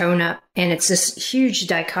weight, tone up. And it's this huge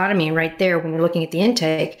dichotomy right there when you're looking at the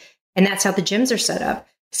intake. And that's how the gyms are set up.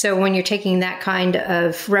 So when you're taking that kind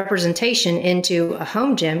of representation into a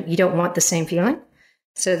home gym, you don't want the same feeling.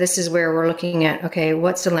 So this is where we're looking at, okay,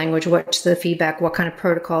 what's the language? What's the feedback? What kind of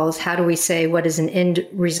protocols? How do we say what is an end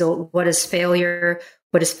result? What is failure?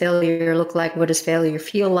 What does failure look like? What does failure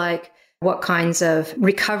feel like? What kinds of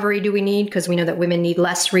recovery do we need? Because we know that women need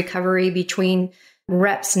less recovery between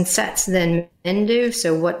reps and sets than men do.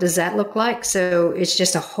 So what does that look like? So it's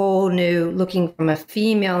just a whole new looking from a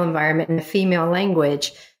female environment and a female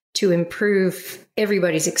language to improve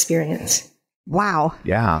everybody's experience. Wow.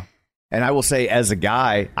 Yeah. And I will say, as a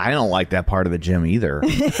guy, I don't like that part of the gym either.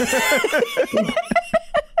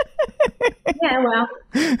 Yeah, well.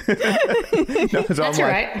 No, so That's I'm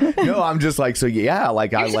right. No, I'm just like, so yeah,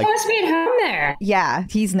 like You're supposed to be at home there. Yeah,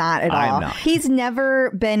 he's not at all. I'm not. He's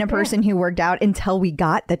never been a person who worked out until we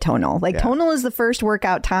got the tonal. Like tonal is the first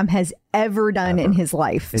workout Tom has ever done in his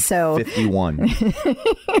life. It's so 51.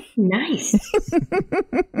 Nice.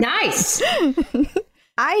 Nice.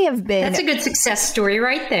 I have been. That's a good success story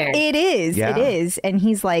right there. It is. Yeah. It is. And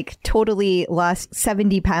he's like totally lost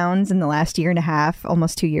 70 pounds in the last year and a half,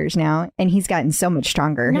 almost 2 years now. And he's gotten so much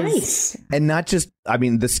stronger. Nice. And not just, I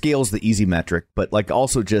mean, the scale's the easy metric, but like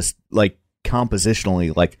also just like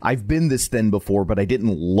compositionally, like I've been this thin before, but I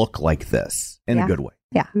didn't look like this in a good way.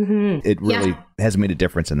 Yeah. Mm-hmm. It really has made a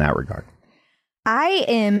difference in that regard. I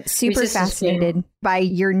am super fascinated by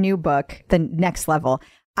your new book, The Next Level.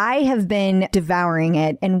 I have been devouring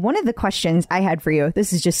it. And one of the questions I had for you,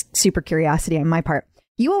 this is just super curiosity on my part.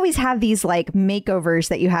 You always have these like makeovers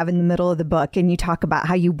that you have in the middle of the book, and you talk about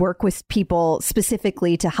how you work with people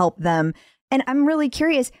specifically to help them. And I'm really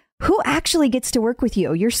curious, who actually gets to work with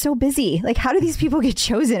you? You're so busy. Like, how do these people get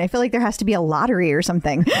chosen? I feel like there has to be a lottery or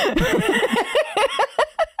something.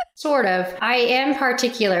 Sort of. I am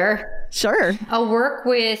particular. Sure. I'll work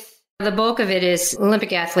with, the bulk of it is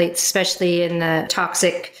Olympic athletes, especially in the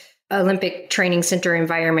toxic Olympic training center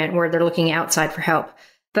environment where they're looking outside for help.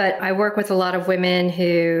 But I work with a lot of women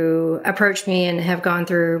who approach me and have gone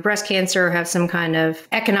through breast cancer, or have some kind of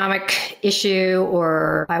economic issue,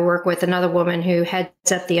 or I work with another woman who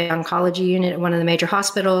heads up the oncology unit at one of the major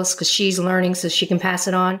hospitals because she's learning so she can pass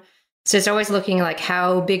it on. So it's always looking like,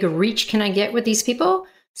 how big a reach can I get with these people?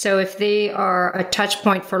 So if they are a touch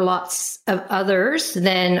point for lots of others,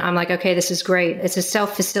 then I'm like, okay, this is great. It's a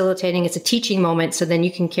self-facilitating, it's a teaching moment. So then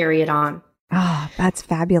you can carry it on. Oh, that's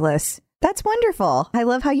fabulous. That's wonderful. I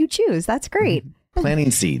love how you choose. That's great.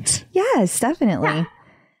 Planting seeds. Yes, definitely. Yeah.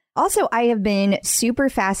 Also, I have been super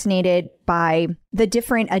fascinated by the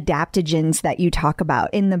different adaptogens that you talk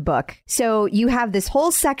about in the book. So you have this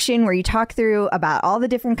whole section where you talk through about all the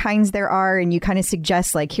different kinds there are, and you kind of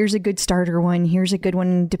suggest like, here's a good starter one, here's a good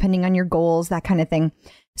one, depending on your goals, that kind of thing.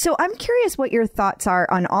 So I'm curious what your thoughts are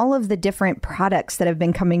on all of the different products that have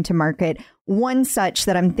been coming to market. One such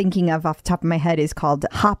that I'm thinking of off the top of my head is called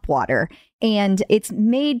Hop Water. And it's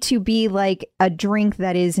made to be like a drink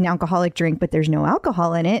that is an alcoholic drink, but there's no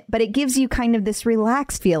alcohol in it. But it gives you kind of this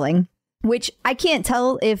relaxed feeling, which I can't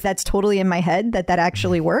tell if that's totally in my head that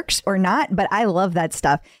actually works or not. But I love that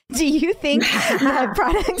stuff. Do you think that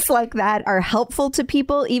products like that are helpful to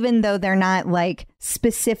people, even though they're not like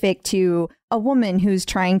specific to a woman who's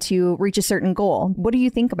trying to reach a certain goal? What do you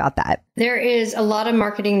think about that? There is a lot of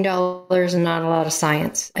marketing dollars and not a lot of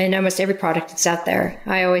science in almost every product that's out there.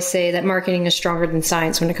 I always say that marketing is stronger than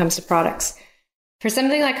science when it comes to products. For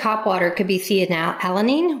something like hop water, it could be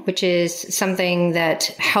phenylalanine, which is something that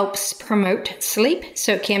helps promote sleep.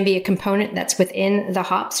 So it can be a component that's within the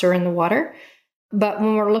hops or in the water. But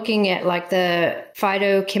when we're looking at like the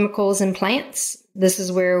phytochemicals in plants, this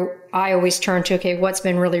is where I always turn to, okay, what's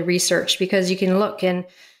been really researched? Because you can look and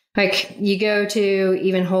like you go to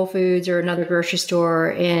even Whole Foods or another grocery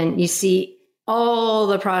store and you see all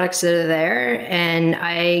the products that are there. And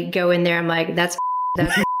I go in there, I'm like, that's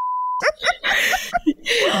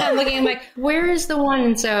I'm looking, I'm like, where is the one?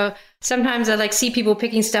 And so sometimes I like see people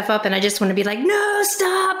picking stuff up and I just want to be like, no,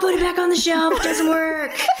 stop, put it back on the shelf. It doesn't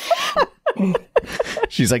work.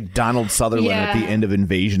 She's like Donald Sutherland at the end of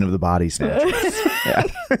Invasion of the Body Snatchers. Yeah,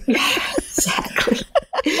 exactly.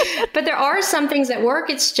 But there are some things that work.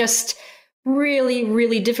 It's just really,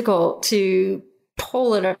 really difficult to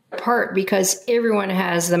pull it apart because everyone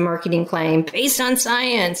has the marketing claim based on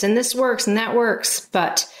science and this works and that works.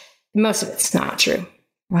 But most of it's not true.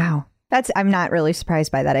 Wow. I'm not really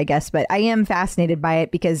surprised by that, I guess, but I am fascinated by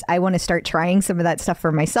it because I want to start trying some of that stuff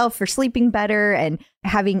for myself for sleeping better and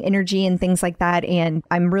having energy and things like that. And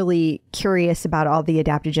I'm really curious about all the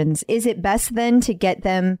adaptogens. Is it best then to get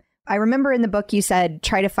them? I remember in the book you said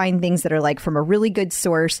try to find things that are like from a really good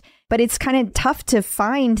source, but it's kind of tough to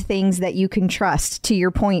find things that you can trust. To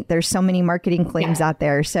your point, there's so many marketing claims out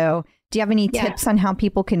there. So do you have any tips on how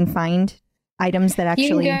people can find items that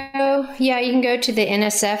actually... You can go to the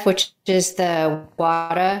NSF, which is the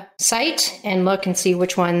WADA site, and look and see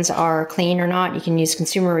which ones are clean or not. You can use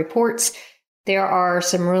Consumer Reports. There are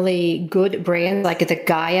some really good brands, like the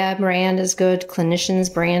Gaia brand is good.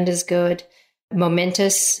 Clinicians brand is good.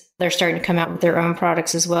 Momentous, they're starting to come out with their own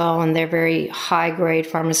products as well, and they're very high-grade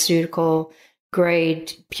pharmaceutical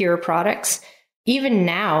grade pure products. Even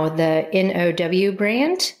now, the NOW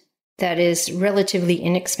brand, that is relatively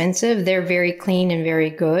inexpensive. They're very clean and very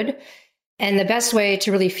good. And the best way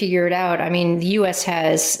to really figure it out, I mean, the US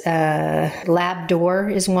has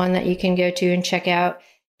LabDoor is one that you can go to and check out.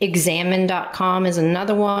 Examine.com is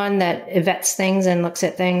another one that vets things and looks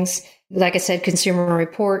at things. Like I said, Consumer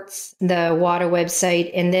Reports, the WADA website,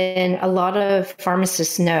 and then a lot of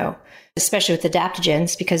pharmacists know, especially with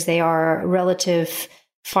adaptogens, because they are a relative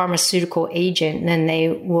pharmaceutical agent, then they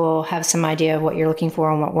will have some idea of what you're looking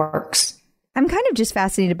for and what works. I'm kind of just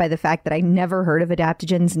fascinated by the fact that I never heard of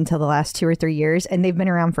adaptogens until the last 2 or 3 years, and they've been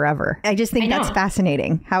around forever. I just think that's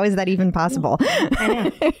fascinating. How is that even possible? I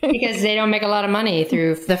know. Because they don't make a lot of money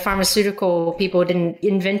through the pharmaceutical people didn't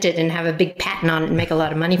invent it and have a big patent on it and make a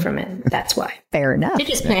lot of money from it. That's why. Fair enough. It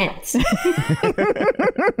just plants.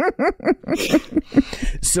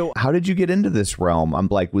 So how did you get into this realm? I'm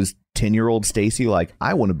like, was 10-year-old Stacy like,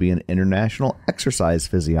 I want to be an international exercise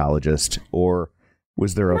physiologist? Or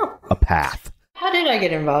was there a path? How did I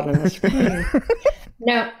get involved in this?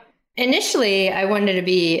 No, initially I wanted to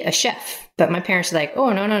be a chef, but my parents were like,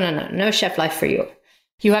 oh, no chef life for you.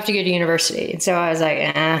 You have to go to university. And so I was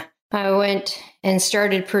like, I went and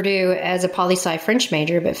started Purdue as a poli-sci French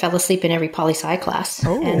major, but fell asleep in every poli-sci class.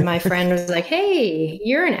 Oh. And my friend was like, hey,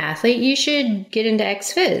 you're an athlete. You should get into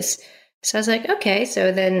ex-phys. So I was like, okay.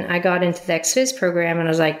 So then I got into the ex-phys program and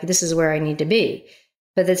I was like, this is where I need to be.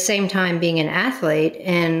 But at the same time, being an athlete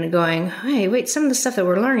and going, hey, wait, some of the stuff that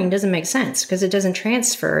we're learning doesn't make sense because it doesn't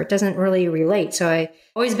transfer. It doesn't really relate. So I've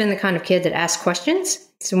always been the kind of kid that asks questions.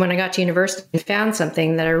 So when I got to university and found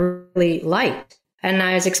something that I really liked, and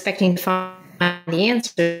I was expecting to find the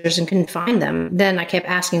answers and couldn't find them, then I kept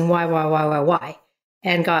asking why,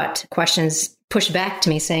 and got questions pushed back to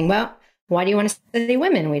me saying, well, why do you want to study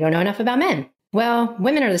women? We don't know enough about men. Well,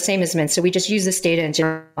 women are the same as men, so we just use this data and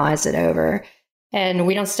generalize it over. And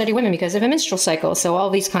we don't study women because of a menstrual cycle. So all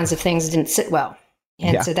these kinds of things didn't sit well.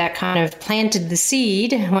 And so that kind of planted the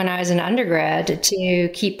seed when I was an undergrad to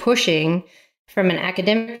keep pushing from an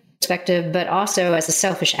academic perspective, but also as a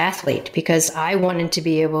selfish athlete, because I wanted to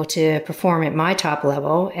be able to perform at my top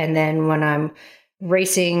level. And then when I'm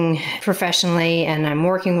racing professionally and I'm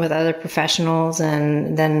working with other professionals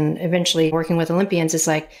and then eventually working with Olympians, it's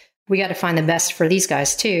like, we got to find the best for these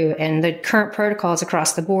guys too. And the current protocols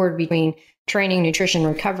across the board between training, nutrition,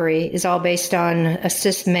 recovery is all based on a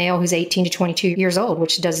cis male who's 18 to 22 years old,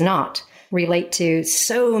 which does not relate to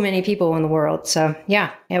so many people in the world. So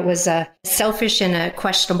yeah, it was a selfish and a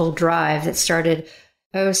questionable drive that started,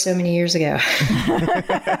 so many years ago.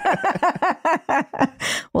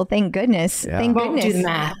 Well, thank goodness. Yeah. Thank Won't goodness. do the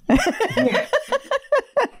math.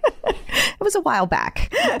 It was a while back.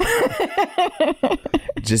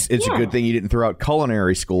 It's a good thing you didn't throw out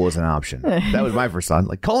culinary school as an option. That was my first thought.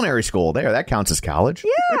 Like culinary school, that counts as college.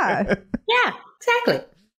 Yeah. Yeah, exactly.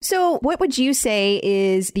 So what would you say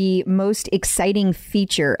is the most exciting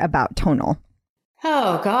feature about Tonal?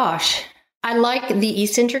 Oh, gosh. I like the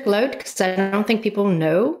eccentric load because I don't think people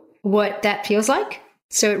know what that feels like.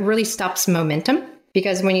 So it really stops momentum.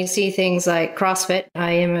 Because when you see things like CrossFit,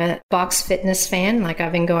 I am a box fitness fan, like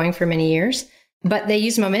I've been going for many years, but they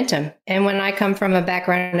use momentum. And when I come from a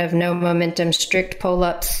background of no momentum, strict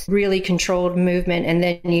pull-ups, really controlled movement, and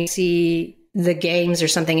then you see the games or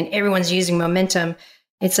something and everyone's using momentum,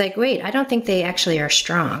 it's like, wait, I don't think they actually are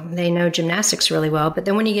strong. They know gymnastics really well. But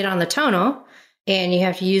then when you get on the Tonal and you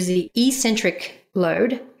have to use the eccentric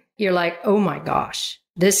load, you're like, oh my gosh,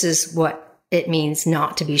 this is what it means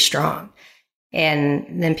not to be strong.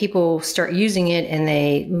 And then people start using it and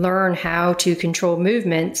they learn how to control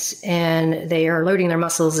movements, and they are loading their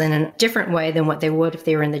muscles in a different way than what they would if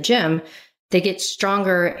they were in the gym. They get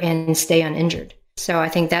stronger and stay uninjured. So I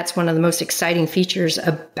think that's one of the most exciting features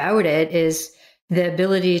about it, is the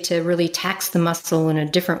ability to really tax the muscle in a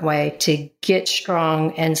different way to get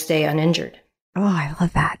strong and stay uninjured. Oh, I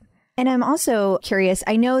love that. And I'm also curious,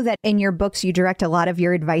 I know that in your books, you direct a lot of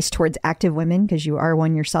your advice towards active women because you are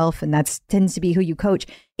one yourself, and that tends to be who you coach.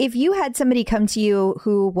 If you had somebody come to you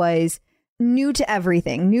who was new to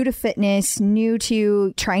everything, new to fitness, new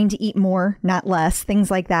to trying to eat more, not less, things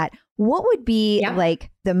like that, what would be like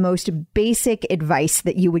the most basic advice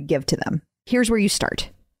that you would give to them? Here's where you start.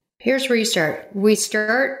 Here's where you start. We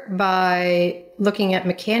start by looking at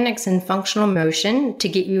mechanics and functional motion to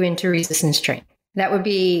get you into resistance training. That would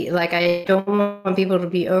be like, I don't want people to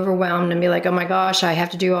be overwhelmed and be like, oh my gosh, I have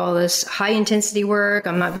to do all this high intensity work.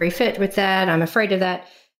 I'm not very fit with that. I'm afraid of that.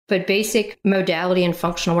 But basic modality and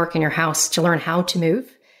functional work in your house to learn how to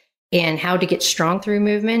move and how to get strong through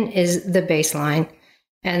movement is the baseline.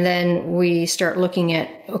 And then we start looking at,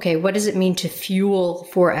 okay, what does it mean to fuel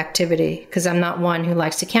for activity? Because I'm not one who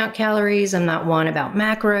likes to count calories. I'm not one about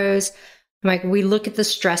macros. Like, we look at the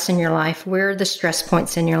stress in your life. Where are the stress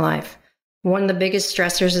points in your life? One of the biggest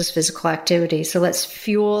stressors is physical activity. So let's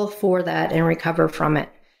fuel for that and recover from it.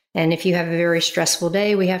 And if you have a very stressful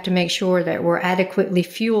day, we have to make sure that we're adequately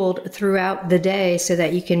fueled throughout the day so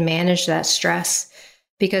that you can manage that stress.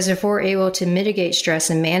 Because if we're able to mitigate stress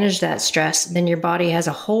and manage that stress, then your body has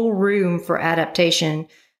a whole room for adaptation,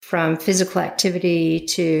 from physical activity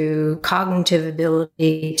to cognitive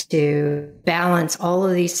ability to balance, all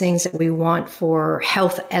of these things that we want for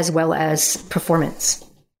health as well as performance.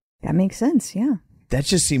 That makes sense. Yeah. That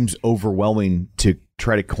just seems overwhelming to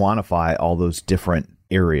try to quantify all those different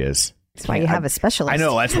areas. That's why you have a specialist. I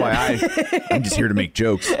know. That's why I'm just here to make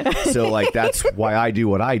jokes. So like, that's why I do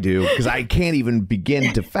what I do, because I can't even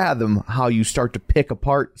begin to fathom how you start to pick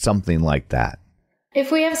apart something like that.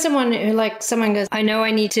 If we have someone who, like, someone goes, I know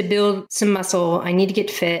I need to build some muscle, I need to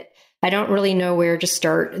get fit, I don't really know where to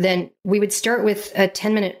start, then we would start with a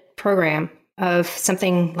 10-minute program of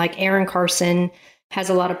something like Aaron Carson has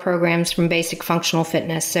a lot of programs from basic functional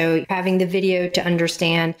fitness. So having the video to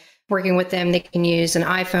understand, working with them, they can use an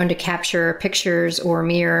iPhone to capture pictures or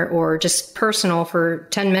mirror or just personal for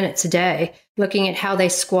 10 minutes a day, looking at how they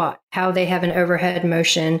squat, how they have an overhead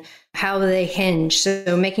motion, how they hinge.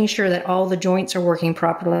 So making sure that all the joints are working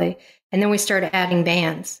properly. And then we start adding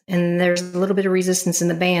bands, and there's a little bit of resistance in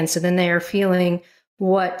the band. So then they are feeling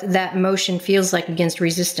what that motion feels like against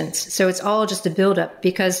resistance. So it's all just a buildup,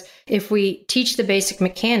 because if we teach the basic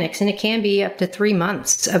mechanics, and it can be up to 3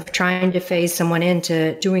 months of trying to phase someone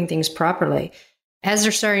into doing things properly, as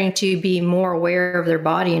they're starting to be more aware of their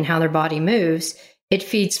body and how their body moves, it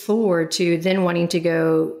feeds forward to then wanting to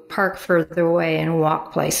go park further away and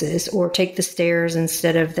walk places or take the stairs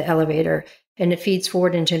instead of the elevator. And it feeds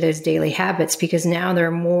forward into those daily habits, because now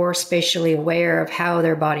they're more spatially aware of how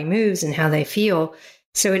their body moves and how they feel.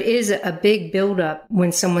 So it is a big buildup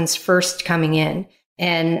when someone's first coming in.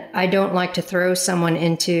 And I don't like to throw someone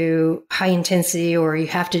into high intensity, or you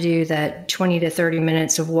have to do that 20 to 30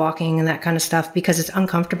 minutes of walking and that kind of stuff, because it's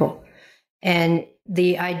uncomfortable. And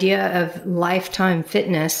the idea of lifetime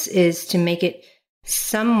fitness is to make it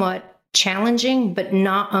somewhat challenging, but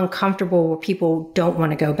not uncomfortable where people don't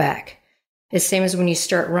want to go back. It's the same as when you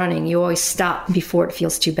start running, you always stop before it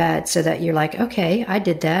feels too bad, so that you're like, okay, I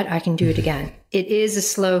did that, I can do it again. It is a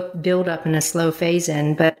slow build up and a slow phase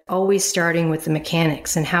in, but always starting with the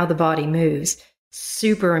mechanics and how the body moves.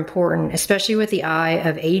 Super important, especially with the eye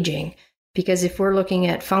of aging, because if we're looking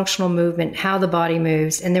at functional movement, how the body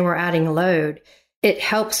moves, and then we're adding load, it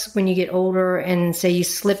helps when you get older and say you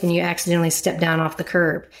slip and you accidentally step down off the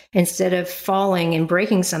curb. Instead of falling and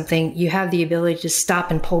breaking something, you have the ability to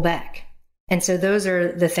stop and pull back. And so those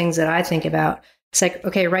are the things that I think about. It's like,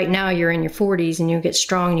 okay, right now you're in your 40s and you get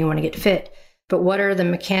strong and you want to get fit. But what are the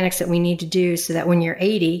mechanics that we need to do so that when you're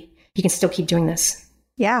 80, you can still keep doing this?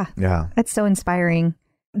 Yeah. That's so inspiring.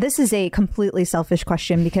 This is a completely selfish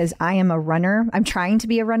question, because I am a runner. I'm trying to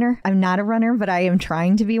be a runner. I'm not a runner, but I am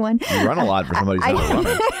trying to be one. You run a lot for somebody who's not a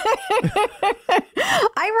runner.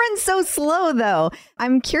 I run so slow, though.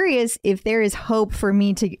 I'm curious if there is hope for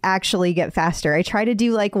me to actually get faster. I try to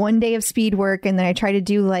do like one day of speed work, and then I try to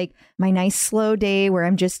do like my nice slow day where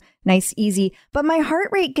I'm just nice, easy. But my heart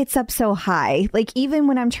rate gets up so high, like even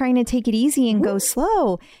when I'm trying to take it easy and go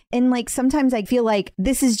slow. And like sometimes I feel like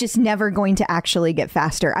this is just never going to actually get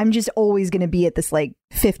faster. I'm just always going to be at this like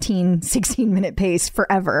 15, 16 minute pace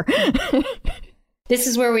forever. This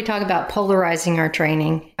is where we talk about polarizing our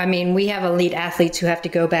training. I mean, we have elite athletes who have to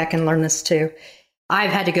go back and learn this too.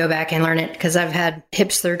 I've had to go back and learn it because I've had hip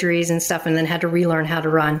surgeries and stuff and then had to relearn how to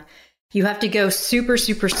run. You have to go super,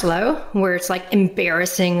 super slow, where it's like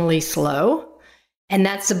embarrassingly slow. And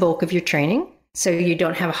that's the bulk of your training. So you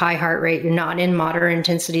don't have a high heart rate. You're not in moderate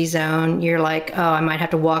intensity zone. You're like, oh, I might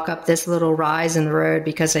have to walk up this little rise in the road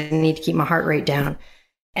because I need to keep my heart rate down.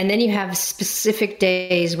 And then you have specific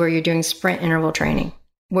days where you're doing sprint interval training,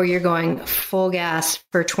 where you're going full gas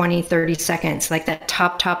for 20, 30 seconds, like that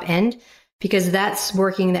top end, because that's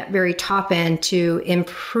working that very top end to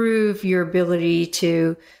improve your ability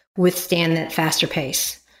to withstand that faster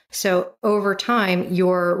pace. So over time,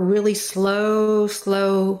 your really slow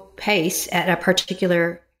pace at a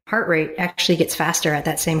particular heart rate actually gets faster at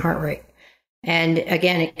that same heart rate. And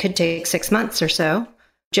again, it could take 6 months or so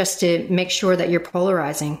just to make sure that you're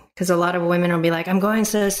polarizing. Because a lot of women will be like, I'm going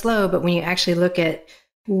so slow. But when you actually look at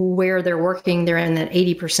where they're working, they're in that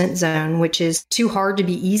 80% zone, which is too hard to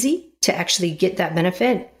be easy to actually get that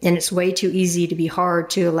benefit. And it's way too easy to be hard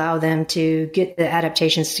to allow them to get the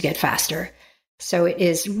adaptations to get faster. So it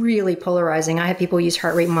is really polarizing. I have people use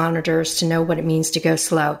heart rate monitors to know what it means to go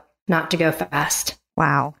slow, not to go fast.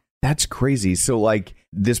 Wow. That's crazy. So like,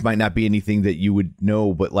 this might not be anything that you would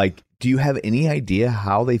know, but like, do you have any idea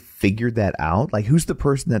how they figured that out? Like, who's the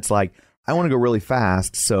person that's like, I want to go really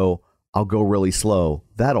fast, so I'll go really slow.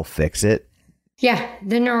 That'll fix it. Yeah,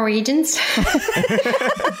 the Norwegians.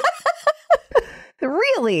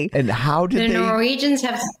 Really? And how did the Norwegians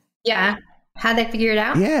have, how'd they figure it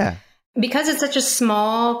out? Yeah. Because it's such a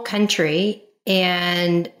small country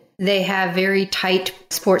and they have very tight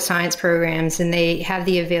sports science programs and they have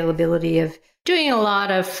the availability of doing a lot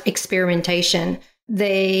of experimentation.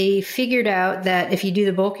 They figured out that if you do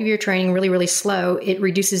the bulk of your training really, really slow, it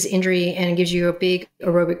reduces injury and gives you a big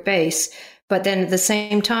aerobic base. But then at the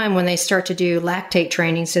same time, when they start to do lactate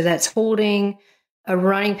training, so that's holding a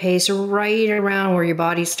running pace right around where your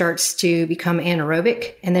body starts to become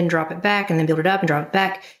anaerobic and then drop it back and then build it up and drop it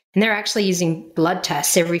back. And they're actually using blood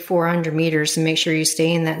tests every 400 meters to make sure you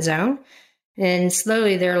stay in that zone. And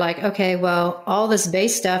slowly they're like, okay, well, all this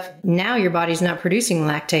base stuff, now your body's not producing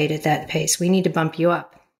lactate at that pace. We need to bump you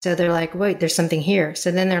up. So they're like, wait, there's something here.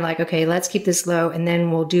 So then they're like, okay, let's keep this low. And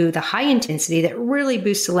then we'll do the high intensity that really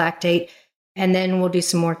boosts the lactate. And then we'll do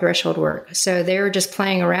some more threshold work. So they were just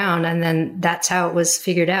playing around. And then that's how it was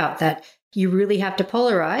figured out that you really have to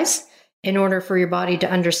polarize in order for your body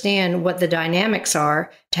to understand what the dynamics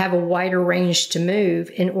are, to have a wider range to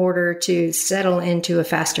move in order to settle into a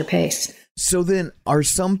faster pace. So then are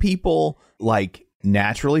some people like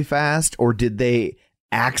naturally fast, or did they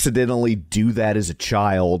accidentally do that as a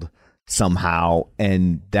child somehow?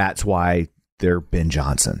 And that's why they're Ben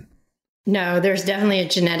Johnson. No, there's definitely a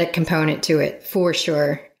genetic component to it for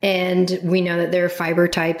sure. And we know that there are fiber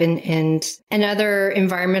type and other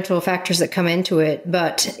environmental factors that come into it.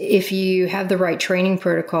 But if you have the right training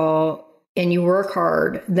protocol and you work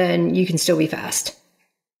hard, then you can still be fast.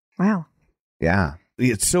 Wow. Yeah.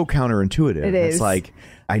 It's so counterintuitive. It is. It's like,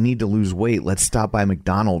 I need to lose weight. Let's stop by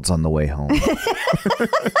McDonald's on the way home.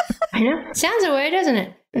 I know. Sounds that way, doesn't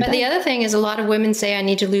it? But the other thing is a lot of women say, I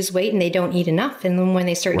need to lose weight, and they don't eat enough. And then when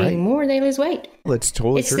they start eating more, they lose weight. That's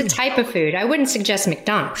totally true. It's the type of food. I wouldn't suggest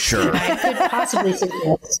McDonald's. Sure. I could possibly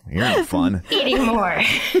suggest You're not fun. eating more.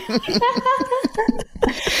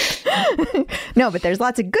 No, but there's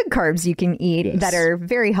lots of good carbs you can eat that are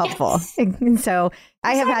very helpful. And so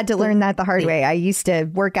I have had to learn that the hard way. I used to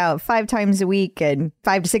work out 5 times a week and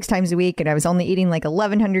 5 to 6 times a week. And I was only eating like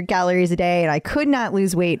 1,100 calories a day. And I could not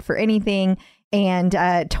lose weight for anything. And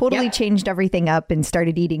totally changed everything up and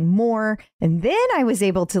started eating more. And then I was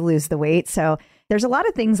able to lose the weight. So there's a lot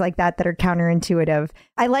of things like that are counterintuitive.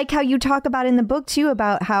 I like how you talk about in the book, too,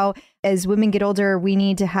 about how as women get older, we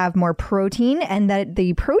need to have more protein and that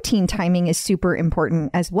the protein timing is super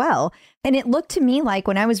important as well. And it looked to me like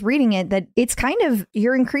when I was reading it that it's kind of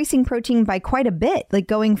you're increasing protein by quite a bit, like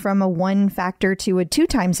going from a 1 factor to a 2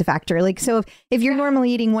 times a factor. Like, so if you're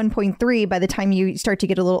normally eating 1.3, by the time you start to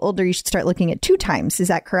get a little older, you should start looking at 2 times. Is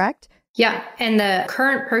that correct? Yeah. And the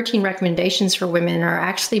current protein recommendations for women are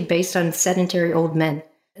actually based on sedentary old men.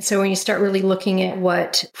 So when you start really looking at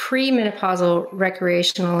what premenopausal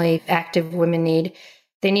recreationally active women need,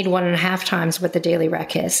 they need 1.5 times what the daily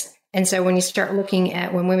rec is. And so when you start looking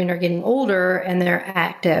at when women are getting older and they're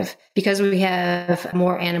active, because we have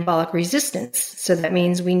more anabolic resistance. So that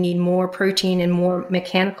means we need more protein and more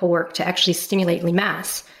mechanical work to actually stimulate lean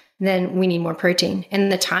mass. Then we need more protein.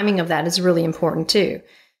 And the timing of that is really important too.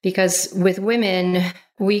 Because with women,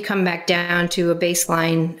 we come back down to a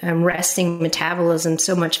baseline resting metabolism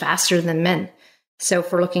so much faster than men. So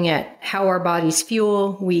if we're looking at how our bodies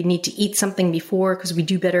fuel, we need to eat something before because we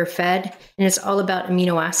do better fed. And it's all about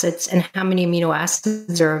amino acids and how many amino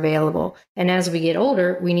acids are available. And as we get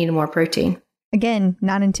older, we need more protein. Again,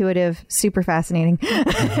 non-intuitive, super fascinating.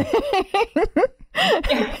 Yeah.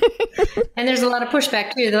 And there's a lot of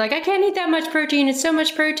pushback too. They're like, I can't eat that much protein. It's so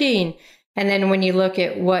much protein. And then when you look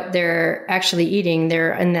at what they're actually eating,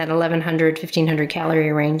 they're in that 1,100, 1,500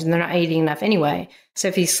 calorie range, and they're not eating enough anyway. So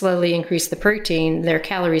if you slowly increase the protein, their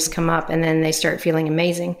calories come up and then they start feeling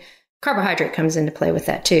amazing. Carbohydrate comes into play with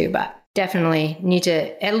that too, but definitely need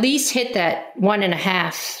to at least hit that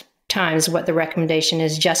 1.5 times what the recommendation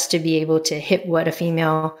is just to be able to hit what a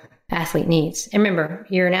female athlete needs. And remember,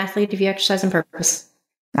 you're an athlete if you exercise on purpose.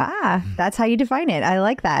 Ah, that's how you define it. I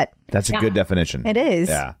like that. That's a good definition. It is.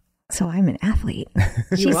 Yeah. So I'm an athlete.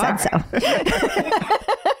 She said so.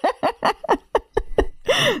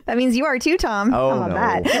 That means you are too, Tom. Oh, How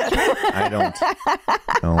about no. that? I don't.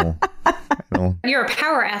 No. No. You're a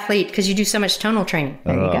power athlete because you do so much tonal training.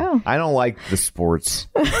 There you go. I don't like the sports.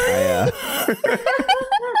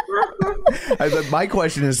 My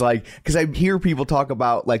question is like, because I hear people talk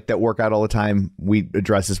about like that work out all the time. We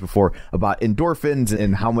addressed this before about endorphins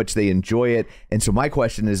and how much they enjoy it. And so my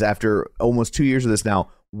question is, after almost 2 years of this now,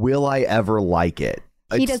 will I ever like it?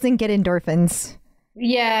 He doesn't get endorphins.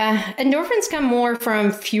 Yeah, endorphins come more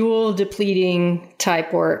from fuel depleting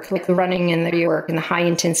type work, like the running and the work and the high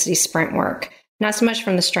intensity sprint work, not so much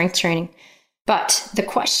from the strength training. But the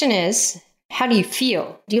question is, how do you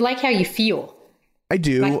feel? Do you like how you feel? I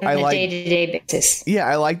do. Like on a day-to-day basis. Yeah,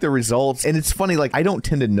 I like the results. And it's funny, like I don't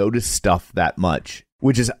tend to notice stuff that much,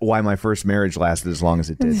 which is why my first marriage lasted as long as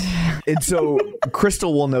it did. And so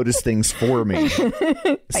Crystal will notice things for me.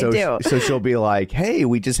 So, I do. So she'll be like, hey,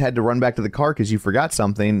 we just had to run back to the car because you forgot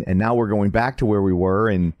something. And now we're going back to where we were.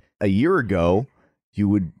 And a year ago, you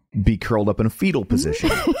would be curled up in a fetal position.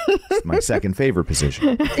 It's my second favorite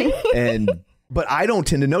position. But I don't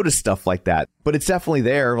tend to notice stuff like that. But it's definitely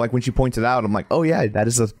there. Like when she points it out, I'm like, oh, yeah, that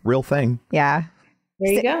is a real thing. Yeah.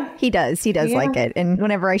 There you go. He does. He does like it. And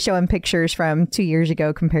whenever I show him pictures from 2 years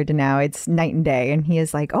ago compared to now, it's night and day. And he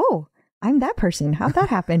is like, oh, I'm that person. How'd that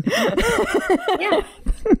happen? Yeah.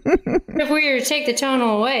 If we were to take the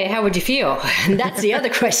tonal away, how would you feel? That's the other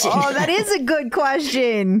question. Oh, that is a good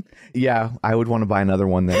question. Yeah, I would want to buy another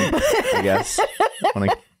one then, I guess.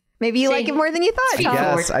 Maybe you like it more than you thought, Tom.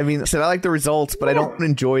 Yes, I mean, so I like the results, but I don't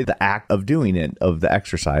enjoy the act of doing it, of the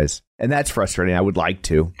exercise. And that's frustrating. I would like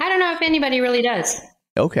to. I don't know if anybody really does.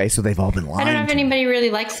 Okay, so they've all been lying. I don't know if anybody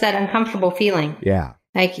really likes that uncomfortable feeling. Yeah.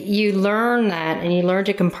 Like you learn that and you learn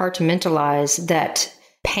to compartmentalize that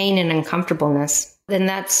pain and uncomfortableness. And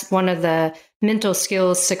that's one of the mental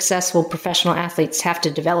skills successful professional athletes have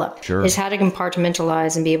to develop, is how to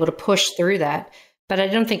compartmentalize and be able to push through that. But I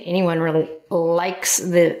don't think anyone really likes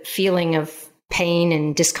the feeling of pain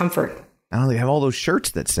and discomfort. I don't think they have all those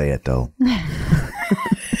shirts that say it, though.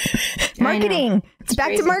 Marketing. It's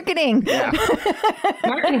back to marketing. Yeah.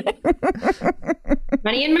 Marketing.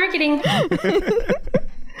 Money in marketing.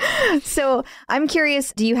 So I'm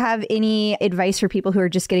curious, do you have any advice for people who are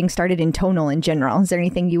just getting started in tonal in general? Is there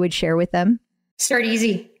anything you would share with them? Start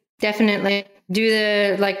easy. Definitely. Do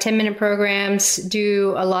the 10-minute programs,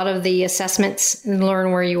 do a lot of the assessments and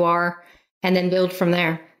learn where you are, and then build from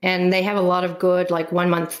there. And they have a lot of good 1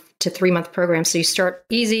 month to 3 month programs. So you start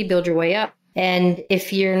easy, build your way up. And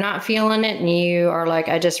if you're not feeling it and you are like,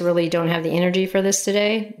 I just really don't have the energy for this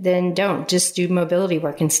today, then don't. Just do mobility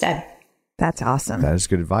work instead. That's awesome. That is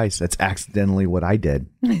good advice. That's accidentally what I did.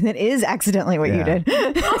 That is accidentally what you did.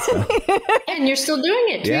 And you're still doing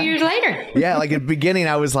it 2 years later. Yeah, like at the beginning,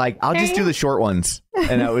 I was like, I'll just do the short ones.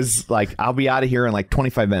 And I was like, I'll be out of here in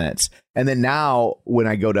 25 minutes. And then now when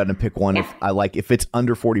I go down and pick one, if it's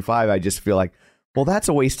under 45, I just feel like, well, that's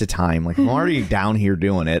a waste of time. Like I'm already down here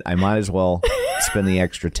doing it. I might as well spend the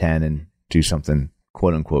extra 10 and do something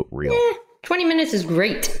quote unquote real. 20 minutes is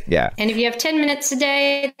great. Yeah. And if you have 10 minutes a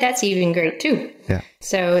day, that's even great too. Yeah.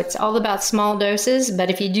 So it's all about small doses. But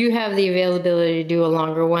if you do have the availability to do a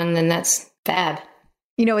longer one, then that's fab.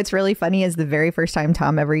 You know, what's really funny is the very first time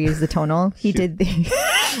Tom ever used the tonal, he did the...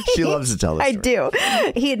 She loves to tell this story.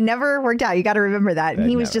 I do. He had never worked out. You got to remember that. And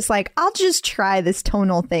he was just like, I'll just try this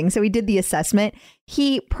tonal thing. So he did the assessment.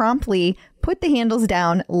 He promptly put the handles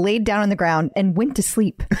down, laid down on the ground, and went to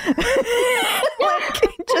sleep.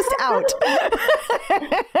 Just out.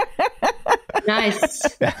 Nice.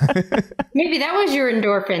 Maybe that was your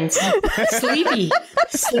endorphins.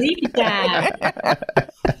 Sleepy time.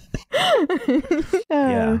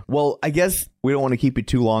 Yeah. Well, I guess we don't want to keep it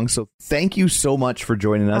too long. So thank you so much for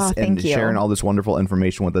joining us and sharing all this wonderful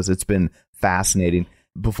information with us. It's been fascinating.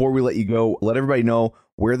 before we let you go, let everybody know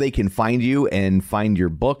where they can find you and find your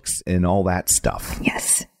books and all that stuff.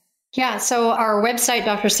 Yes. Yeah, so our website,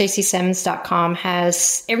 drstacysims.com,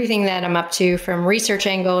 has everything that I'm up to, from research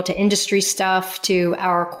angle to industry stuff to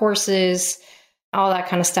our courses, all that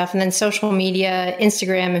kind of stuff. And then social media,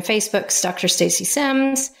 Instagram and Facebook's Dr. Stacy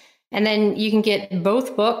Sims. And then you can get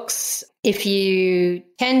both books. If you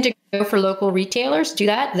tend to go for local retailers, do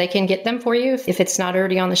that. They can get them for you if it's not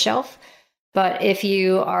already on the shelf. But if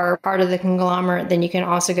you are part of the conglomerate, then you can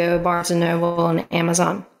also go Barnes & Noble and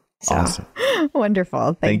Amazon. So. Awesome.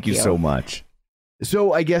 Wonderful. Thank you so much.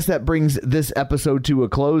 So I guess that brings this episode to a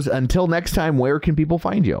close. Until next time, where can people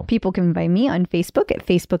find you? People can find me on Facebook at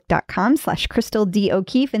facebook.com/Crystal D.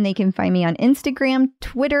 O'Keefe, and they can find me on Instagram,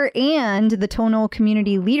 Twitter, and the Tonal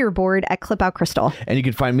Community Leaderboard at Clipout Crystal. And you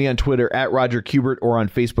can find me on Twitter at Roger Kubert or on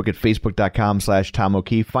Facebook at facebook.com/Tom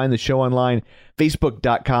O'Keefe. Find the show online,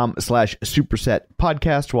 facebook.com/Superset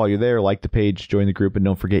Podcast. While you're there, like the page, join the group, and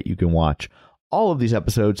don't forget you can watch all of these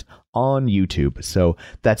episodes on YouTube. So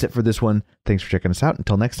that's it for this one. Thanks for checking us out.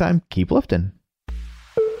 Until next time, keep lifting.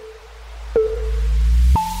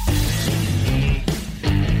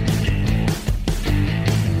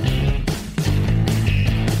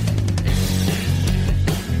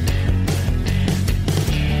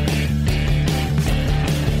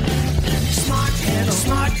 Smart handle,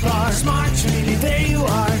 smart bar, smart training, there you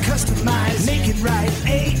are. Customize, make it right.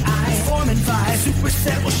 AI, form and vibe.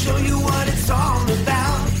 Superset will show you what it's all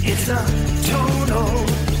about. It's a total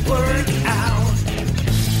workout.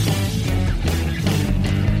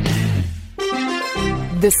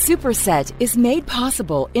 The Superset is made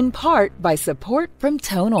possible in part by support from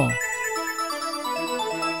Tonal.